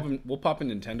 Yeah. We'll pop in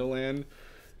Nintendo Land.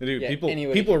 And dude, Yeah,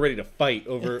 people are ready to fight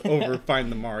over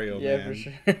Find the Mario Man. Yeah, for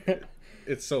sure.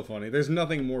 It's so funny. There's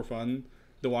nothing more fun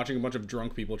than watching a bunch of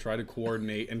drunk people try to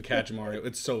coordinate and catch Mario.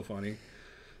 It's so funny.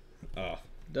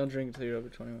 Don't drink until you're over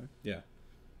 21. Yeah.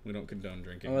 We don't condone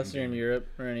drinking. Unless you're in Europe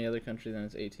or any other country, then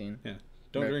it's 18. Yeah.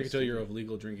 Don't drink until you're of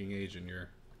legal drinking age in your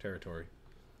territory.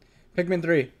 Pikmin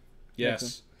 3.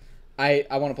 Yes. I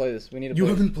want to play this. We need to play You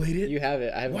haven't played it? You have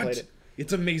it. I haven't played it.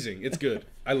 It's amazing. It's good.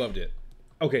 I loved it.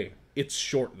 Okay. It's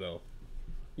short, though.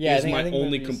 Yeah, It's my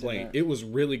only complaint. It was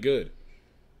really good.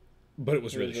 But it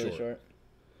was really short.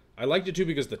 I liked it, too,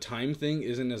 because the time thing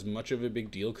isn't as much of a big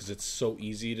deal because it's so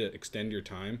easy to extend your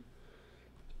time.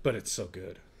 But it's so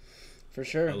good. For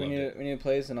sure. We need to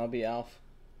play this, and I'll be Alf.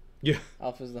 Yeah.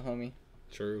 Alf is the homie.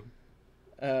 True.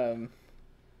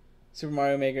 Super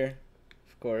Mario Maker,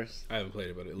 of course. I haven't played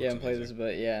it, but it looks haven't played this,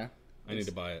 but yeah. I need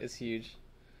to buy it. It's huge.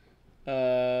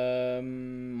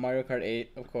 Mario Kart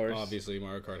 8, of course. Obviously,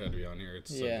 Mario Kart had to be on here.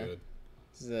 It's so good.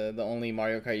 It's the only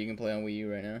Mario Kart you can play on Wii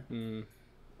U right now.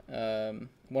 Mm.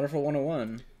 Wonderful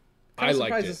 101. I liked it. I'm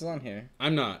surprised this is on here.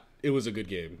 I'm not. It was a good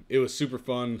game. It was super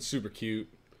fun, super cute.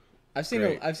 I've seen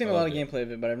a lot of gameplay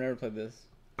of it, but I've never played this.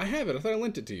 I have it. I thought I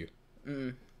lent it to you.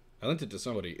 Mm-mm. I lent it to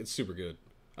somebody. It's super good.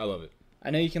 I love it. I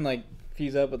know you can like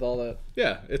fuse up with all the.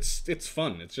 Yeah, it's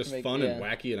fun. It's just fun and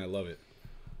wacky, and I love it.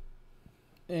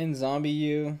 And Zombie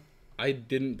U. I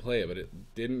didn't play it, but it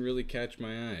didn't really catch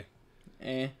my eye.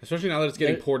 Eh. Especially now that it's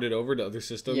getting ported over to other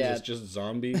systems. Yeah. It's just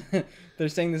Zombie. They're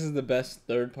saying this is the best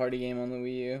third-party game on the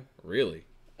Wii U. Really?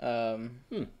 I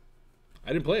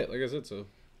didn't play it, like I said, so.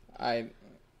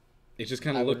 It just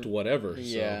kind of looked whatever.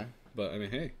 Yeah. So. But I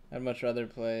mean, hey. I'd much rather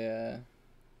play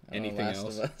anything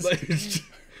else.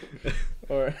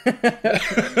 Or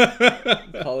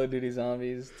Call of Duty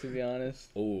Zombies, to be honest.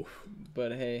 Oh.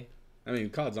 But hey. I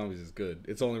mean, COD Zombies is good.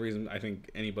 It's the only reason I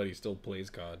think anybody still plays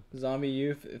COD. Zombie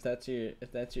U, if that's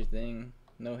your thing,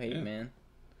 no hate, man.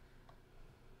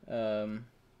 Yeah,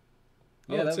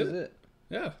 that was it.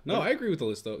 Yeah. No, I agree with the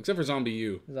list though, except for Zombie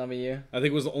U. Zombie U. I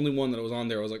think it was the only one that was on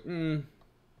there. I was like,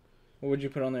 What would you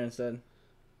put on there instead?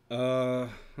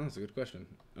 That's a good question.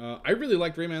 I really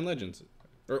liked Rayman Legends.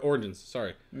 Or Origins,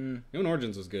 sorry.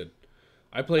 Origins was good.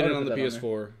 I played it on the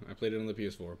PS4. I played it on the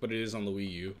PS4, but it is on the Wii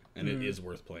U, and it is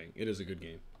worth playing. It is a good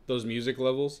game. Those music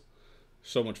levels,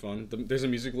 so much fun. There's a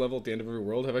music level at the end of every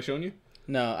world. Have I shown you?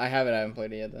 No, I haven't. I haven't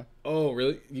played it yet, though. Oh,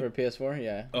 really? For a PS4?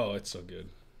 Yeah. Oh, it's so good.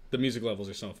 The music levels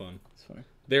are so fun. It's funny.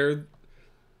 They're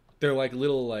like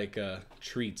little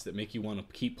treats that make you want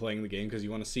to keep playing the game because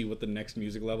you want to see what the next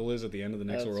music level is at the end of the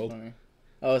next world. Funny.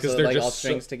 Oh, so they're like all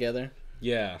strings together?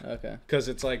 Yeah. Okay. Because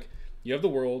it's like you have the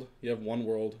world, you have one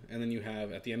world, and then you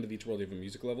have at the end of each world you have a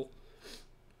music level,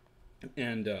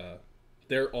 and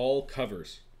they're all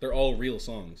covers. They're all real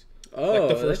songs. Oh, like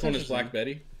the first one is Black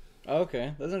Betty.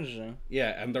 Okay, that's interesting.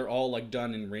 Yeah, and they're all like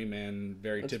done in Rayman,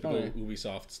 very typical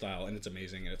Ubisoft style, and it's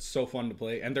amazing, and it's so fun to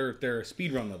play. And they're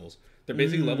speedrun levels. They're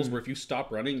basically levels where if you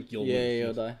stop running, you'll lose.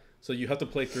 You'll die. So you have to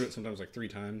play through it sometimes like 3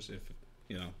 times if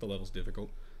the level's difficult.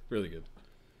 Really good.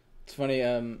 It's funny.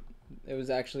 It was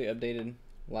actually updated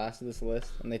last of this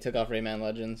list, and they took off Rayman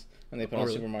Legends and they put on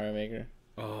Super Mario Maker.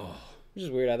 Oh. Which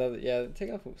is weird. I thought,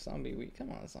 take off Zombie Wii.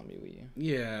 Come on, Zombie Wii.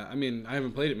 Yeah, I mean, I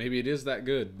haven't played it. Maybe it is that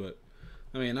good, but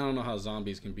I mean, I don't know how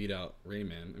zombies can beat out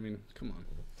Rayman. I mean, come on.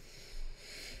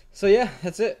 So yeah,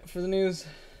 that's it for the news.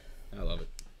 I love it.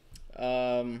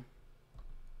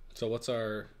 So what's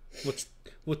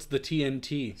the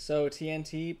TNT? So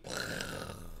TNT,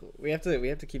 we have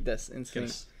to keep that in sync.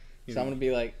 So I'm gonna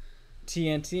be like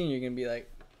TNT, and you're gonna be like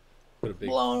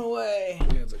blown away.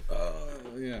 Yeah, it's like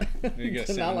yeah. You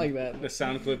get not like that. The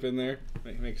sound clip in there.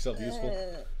 Make yourself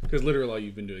useful. Because literally all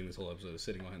you've been doing this whole episode is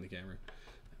sitting behind the camera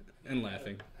and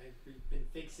laughing. I've been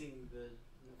fixing the.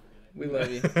 We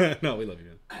love you. No, we love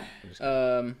you.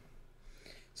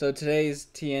 So today's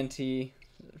TNT.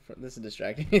 This is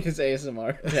distracting me. This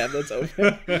ASMR tab that's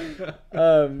open.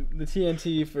 The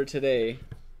TNT for today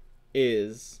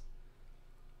is: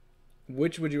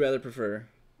 which would you rather prefer,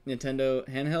 Nintendo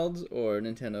Handhelds or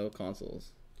Nintendo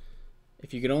consoles?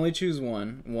 If you could only choose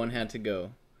one had to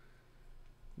go.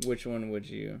 Which one would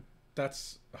you?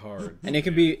 That's hard. And it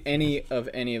could be any of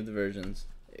the versions.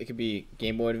 It could be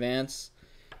Game Boy Advance,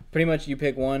 pretty much you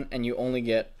pick one and you only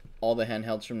get all the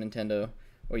handhelds from Nintendo,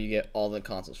 or you get all the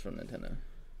consoles from Nintendo.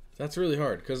 That's really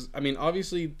hard because I mean,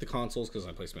 obviously the consoles, because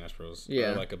I play Smash Bros.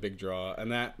 Yeah. Are like a big draw,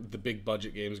 and that the big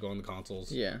budget games go on the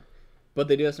consoles. Yeah, but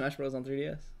they do have Smash Bros on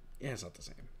 3DS. Yeah, it's not the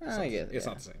same. I get it. It's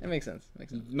not the same. It makes sense.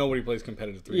 Nobody plays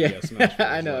competitive 3DS Yeah, Smash Bros.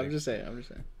 I know. Like, I'm just saying.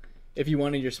 If you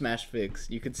wanted your Smash fix,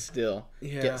 you could still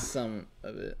Yeah. get some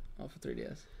of it off of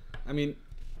 3DS. I mean,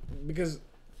 because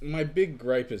my big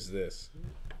gripe is this: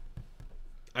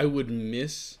 I would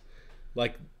miss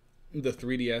like the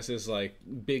 3DS's like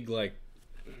big like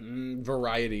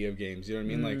variety of games. You know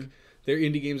what I mean? Like their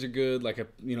indie games are good, like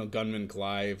Gunman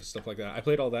Clive, stuff like that. I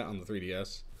played all that on the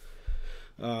 3DS.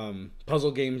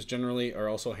 Puzzle games generally are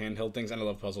also handheld things, and I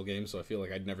love puzzle games, so I feel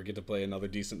like I'd never get to play another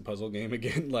decent puzzle game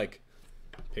again. Like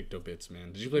Pictobits,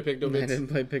 man. Did you play Pictobits? I didn't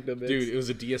play Pictobits. Dude, it was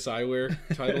a DSiWare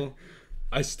title.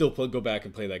 I still go back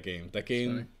and play that game. That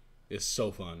game is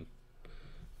so fun.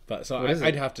 But so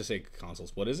I'd have to say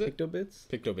consoles. What is it? Pictobits?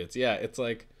 Pictobits. Yeah, it's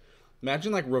like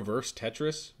imagine like reverse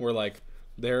Tetris, where like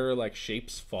there are like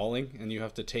shapes falling, and you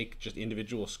have to take just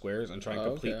individual squares and try and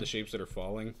complete the shapes that are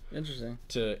falling. Interesting.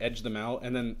 To edge them out,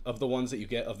 and then of the ones that you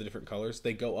get of the different colors,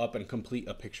 they go up and complete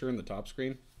a picture in the top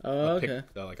screen. Oh, okay.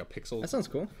 Like a pixel. That sounds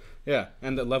cool. Yeah,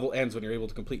 and the level ends when you're able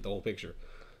to complete the whole picture.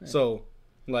 Yeah. So,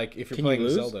 like if you're Can playing you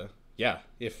lose? Zelda, yeah,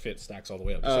 if it stacks all the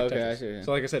way up. Oh, like okay, Tetris. I see. Yeah.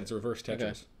 So, like I said, it's reverse Tetris.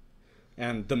 Okay.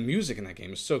 And the music in that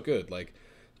game is so good. Like,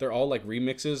 they're all like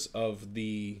remixes of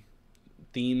the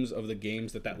themes of the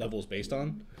games that level is based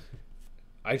on.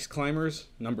 Ice Climbers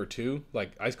 #2,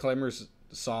 like Ice Climbers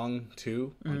song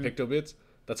 2 on Pictobits.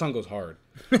 That song goes hard.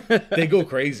 They go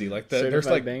crazy. Like there's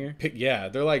like banger.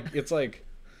 They're like it's like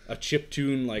a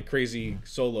chiptune like crazy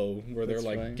solo where they're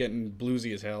like funny. getting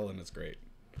bluesy as hell, and it's great.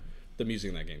 The music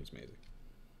in that game is amazing.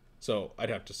 So I'd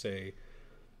have to say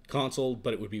console,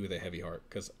 but it would be with a heavy heart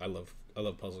because I love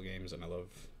puzzle games and I love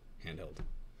handheld.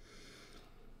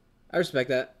 I respect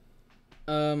that.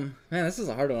 Man, this is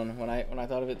a hard one. When I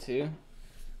thought of it too,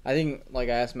 I think like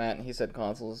I asked Matt and he said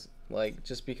consoles, like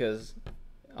just because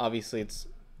obviously it's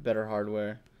better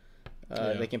hardware,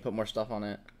 they can put more stuff on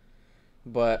it.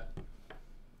 But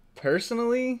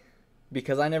personally,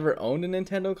 because I never owned a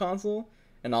Nintendo console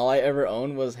and all I ever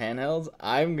owned was handhelds,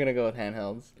 I'm gonna go with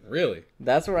handhelds. Really?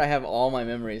 That's where I have all my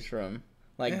memories from,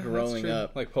 like Yeah, growing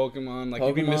up. Like Pokemon, like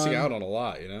you'd be missing out on a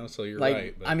lot, you know. So you're Like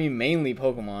right. But... I mean, mainly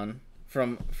Pokemon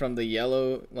from the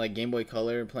yellow like Game Boy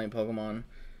Color playing Pokemon.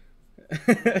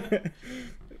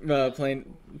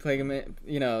 playing,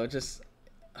 just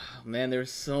man, there were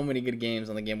so many good games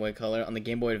on the Game Boy Color. On the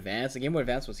Game Boy Advance, the Game Boy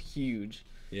Advance was huge.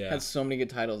 Yeah, had so many good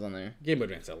titles on there. Game Boy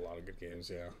Advance had a lot of good games.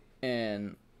 Yeah,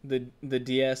 and the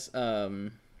DS, what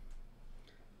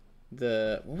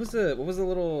was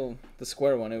the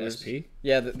square one? It was SP.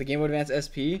 Yeah, the Game Boy Advance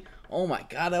SP. Oh my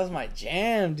god, that was my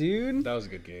jam, dude. That was a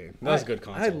good game. That was a good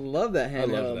console. I love that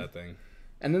handheld. I loved that thing.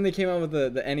 And then they came out with the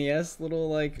NES little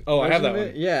like. Oh, I have that one.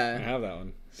 one. Yeah, I have that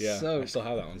one. Yeah, I still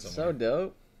have that one somewhere. So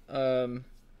dope. And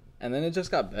then it just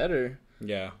got better.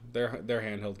 Yeah, their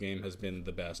handheld game has been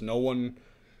the best. No one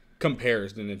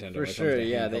compares to Nintendo. For sure,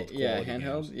 yeah,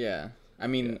 handheld, games. Yeah. I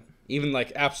mean, even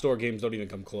like App Store games don't even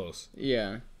come close.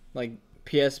 Yeah, like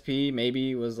PSP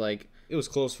maybe was like. It was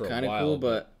close for a while. Kind of cool,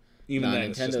 but even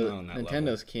then, it's just not on that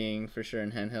Nintendo's level. king for sure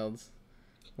in handhelds.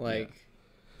 Like,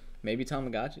 maybe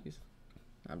Tamagotchis.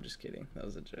 I'm just kidding. That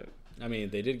was a joke. I mean,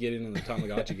 they did get in the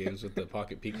Tamagotchi games with the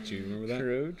Pocket Pikachu. Remember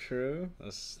that? True.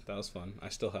 That was fun. I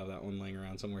still have that one laying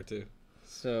around somewhere too.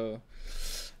 So,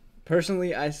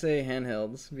 personally, I say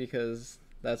handhelds because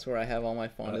that's where I have all my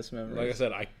fondest memories. Like I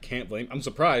said, I can't blame. I'm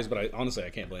surprised, but I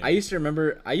can't blame. I used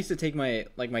to take my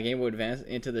Game Boy Advance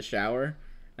into the shower,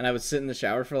 and I would sit in the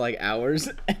shower for like hours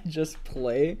and just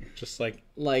play. Just like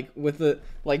with the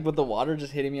water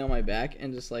just hitting me on my back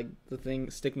and just like the thing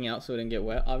sticking out so it didn't get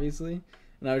wet, obviously.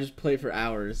 And I would just play for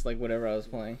hours, like whatever I was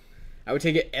playing. I would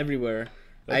take it everywhere.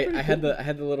 I had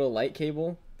the little light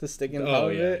cable to stick in the top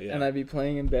of it, and I'd be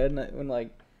playing in bed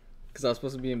because I was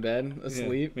supposed to be in bed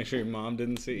asleep. Yeah, make sure your mom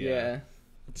didn't see. Yeah.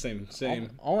 Same.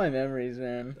 All my memories,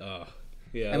 man. Oh,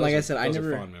 yeah. And like I said, those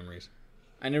are fond memories.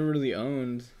 I never really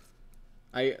owned.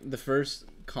 The first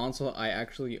console I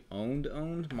actually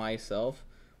owned myself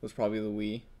was probably the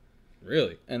Wii.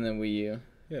 Really? And then Wii U.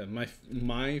 Yeah,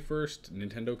 my first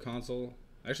Nintendo console.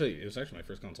 It was actually my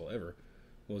first console ever.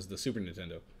 Was the Super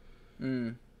Nintendo.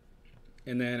 And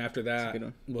then after that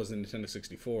was the Nintendo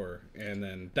 64, and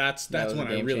then that's when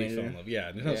I really fell in love.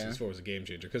 Yeah, Nintendo 64 was a game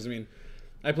changer because I mean,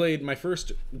 I played my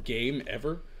first game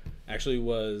ever. Actually,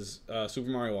 was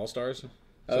Super Mario All Stars.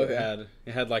 So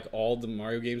it had like all the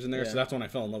Mario games in there. Yeah. So that's when I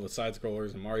fell in love with side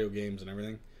scrollers and Mario games and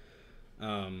everything.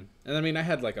 And I mean, I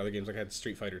had like other games. Like I had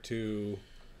Street Fighter 2,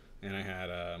 and I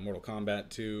had Mortal Kombat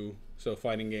 2. So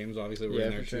fighting games obviously were in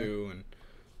there too.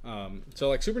 And so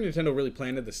like Super Nintendo really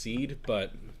planted the seed,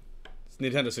 but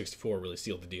Nintendo 64 really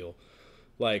sealed the deal.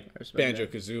 Like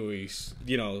Banjo-Kazooie,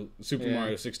 you know, Super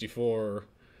Mario 64.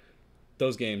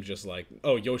 Those games just like,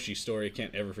 Yoshi's Story.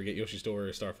 Can't ever forget Yoshi's Story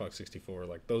or Star Fox 64.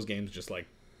 Like those games just like,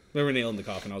 they were nailed in the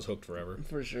coffin. I was hooked forever.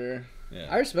 For sure. Yeah.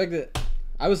 I respect it.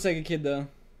 I was a Sega kid though,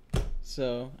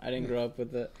 so I didn't grow up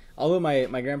with it. Although my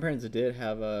grandparents did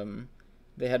have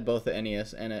they had both the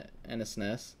NES and a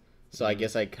SNES, so I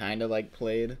guess I kind of like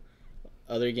played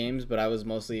other games, but I was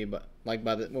mostly like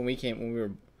when we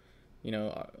were, you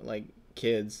know, like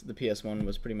kids, the PS1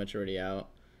 was pretty much already out.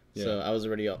 Yeah. So I was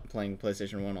already playing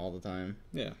PlayStation 1 all the time.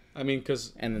 Yeah. I mean,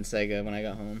 and then Sega when I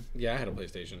got home. Yeah, I had a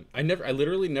PlayStation. I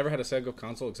literally never had a Sega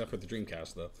console except for the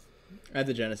Dreamcast, though. I had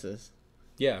the Genesis.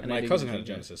 Yeah, and my cousin had a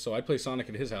Genesis, so I'd play Sonic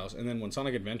at his house, and then when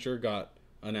Sonic Adventure got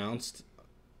announced,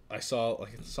 I saw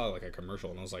like a commercial,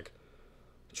 and I was like,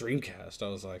 Dreamcast. I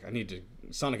was like,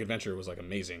 Sonic Adventure was like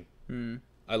amazing.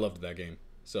 I loved that game.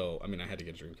 So, I mean, I had to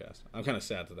get a Dreamcast. I'm kind of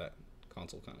sad that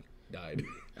console kind of died.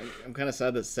 I'm kind of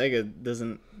sad that Sega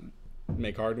doesn't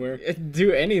make hardware,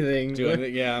 do anything.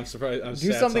 Yeah, I'm surprised. I'm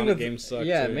do sad something Sonic with games suck.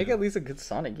 Yeah, make at least a good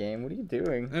Sonic game. What are you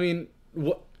doing? I mean,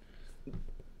 what?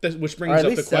 Which brings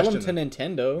up the question. Sell them to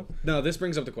Nintendo. No, this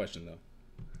brings up the question though.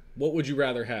 What would you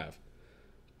rather have?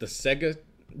 The Sega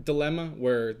dilemma,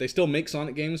 where they still make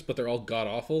Sonic games, but they're all god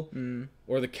awful,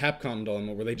 or the Capcom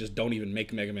dilemma, where they just don't even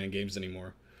make Mega Man games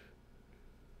anymore?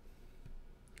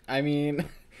 I mean,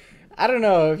 I don't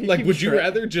know. Would you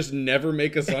rather just never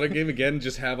make a Sonic game again, and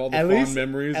just have all the fond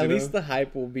memories? At least the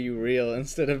hype will be real,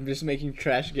 instead of just making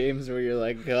trash games where you're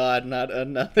like, God, not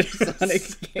another Sonic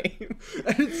game.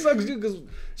 And it sucks, dude, because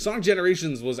Sonic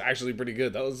Generations was actually pretty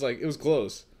good. That was it was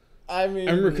close. I mean,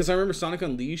 I remember Sonic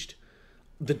Unleashed.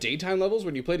 The daytime levels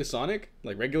when you played a Sonic,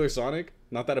 like regular Sonic,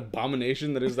 not that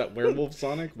abomination that is that werewolf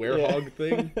Sonic, werehog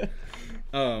thing.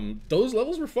 Those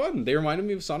levels were fun. They reminded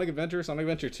me of Sonic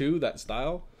Adventure 2, that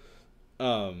style.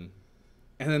 And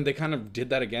then they kind of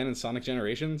did that again in Sonic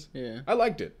Generations. Yeah. I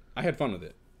liked it. I had fun with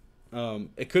it.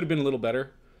 It could have been a little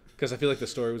better because I feel like the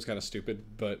story was kind of stupid,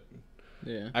 but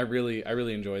yeah, I really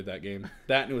enjoyed that game.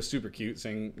 That, and it was super cute,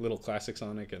 saying little classic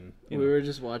Sonic, and we were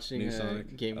just watching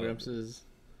Sonic. Game Grumps'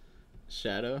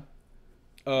 Shadow.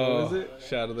 Oh, what was it?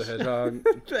 Shadow the Hedgehog.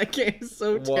 That game is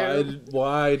so terrible.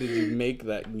 Why did you make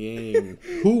that game?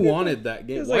 Who wanted that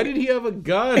game? Why did he have a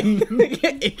gun?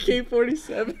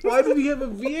 AK-47. Why did he have a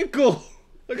vehicle?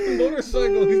 Like a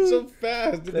motorcycle. He's so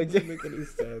fast. It doesn't make any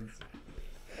sense.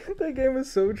 That game is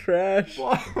so trash.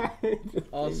 Why?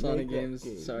 All Sonic games.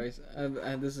 Sorry.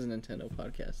 This is a Nintendo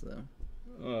podcast,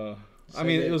 though. I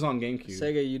mean, it was on GameCube.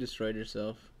 Sega, you destroyed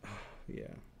yourself. Yeah.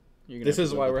 This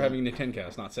is why we're having that.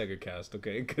 Nintendcast, not Sega Cast,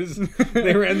 okay? Because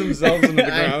they ran themselves into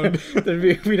the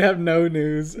ground. We'd have no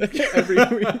news every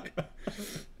week.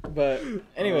 But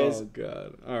anyways. Oh,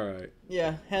 God. All right.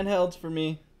 Yeah, handhelds for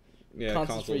me. Yeah,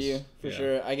 consoles for you, for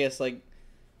sure. I guess, like,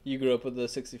 you grew up with the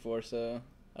 64, so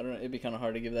I don't know. It'd be kind of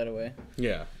hard to give that away.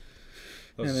 Yeah.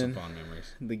 Those are some fond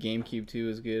memories. The GameCube, too,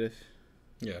 is good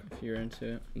if you're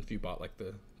into it. If you bought, like,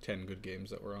 the 10 good games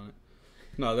that were on it.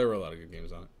 No, there were a lot of good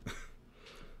games on it.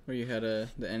 Or you had the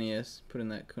NES, put in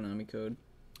that Konami code.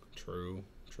 True.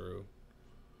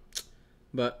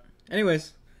 But,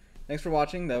 anyways, thanks for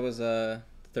watching. That was the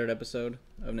third episode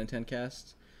of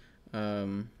Nintendcast. I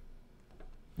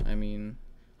mean,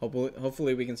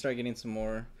 hopefully we can start getting some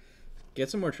more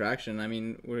traction. I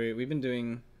mean, we've been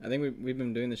doing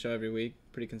the show every week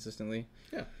pretty consistently.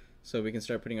 Yeah. So we can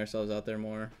start putting ourselves out there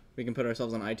more. We can put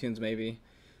ourselves on iTunes maybe.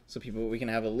 So we can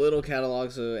have a little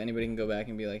catalog so anybody can go back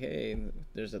and be like, hey,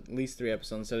 there's at least 3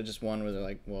 episodes instead of just one where they're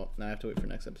like, well, now I have to wait for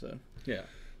next episode. Yeah.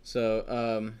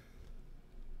 So,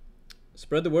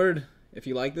 spread the word. If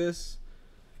you like this,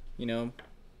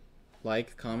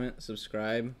 like, comment,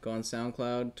 subscribe, go on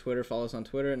SoundCloud, Twitter, follow us on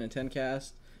Twitter at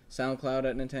Nintendcast, SoundCloud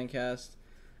at Nintendcast,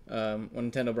 on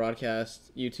Nintendo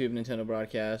Broadcast, YouTube Nintendo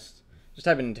Broadcast. Just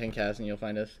type in Nintendcast and you'll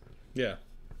find us. Yeah.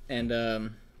 And,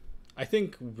 I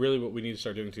think really what we need to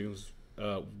start doing too is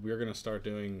we're going to start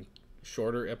doing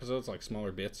shorter episodes, like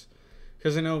smaller bits.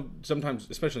 Because I know sometimes,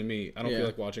 especially me, I don't feel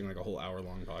like watching like a whole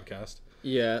hour-long podcast.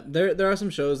 Yeah, there are some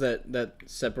shows that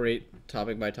separate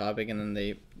topic by topic, and then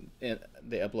they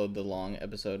upload the long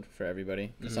episode for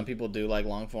everybody. Because some people do like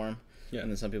long form, and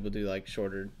then some people do like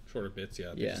shorter bits.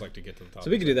 Yeah, they just like to get to the topic.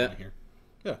 So we can do that. Here.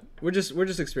 Yeah, we're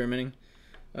just experimenting.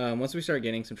 Once we start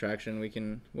getting some traction,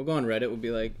 we'll go on Reddit. We'll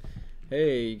be like,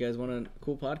 hey, you guys want a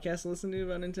cool podcast to listen to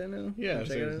about Nintendo? Yeah,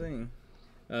 check out our thing.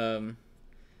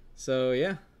 So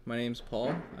yeah, My name's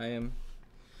Paul. I am.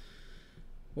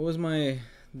 What was my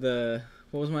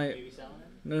Baby salad?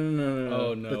 No.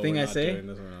 Oh no! The thing we're I not say. doing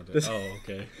this, we're not doing- Oh,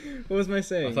 okay. What was my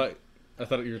saying? I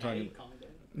thought you were talking. Hey, call me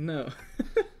daddy. No.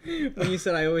 When you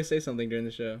said I always say something during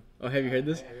the show. Oh, have you heard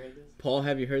this? I heard this. Paul,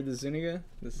 have you heard this, Zuniga?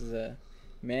 This is a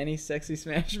Manny Sexy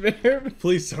Smash Bear.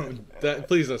 Please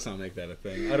let's not make that a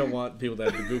thing. I don't want people to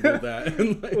have to Google that.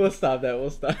 Like, We'll stop that.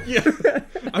 We'll stop. yeah,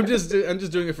 I'm just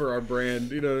doing it for our brand.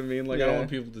 You know what I mean? Like I don't Yeah. want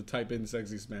people to type in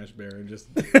 "sexy smash bear" and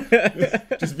just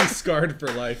be scarred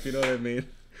for life. You know what I mean?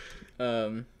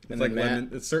 It's like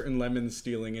it's certain lemon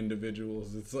stealing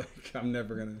individuals. It's like I'm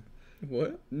never gonna.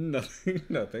 What? Nothing.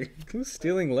 Who's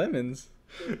stealing lemons?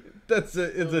 It's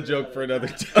a joke for another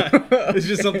time. It's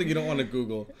just something you don't want to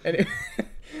Google.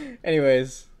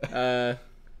 Anyways,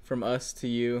 from us to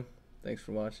you, thanks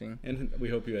for watching. And we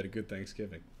hope you had a good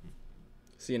Thanksgiving.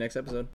 See you next episode.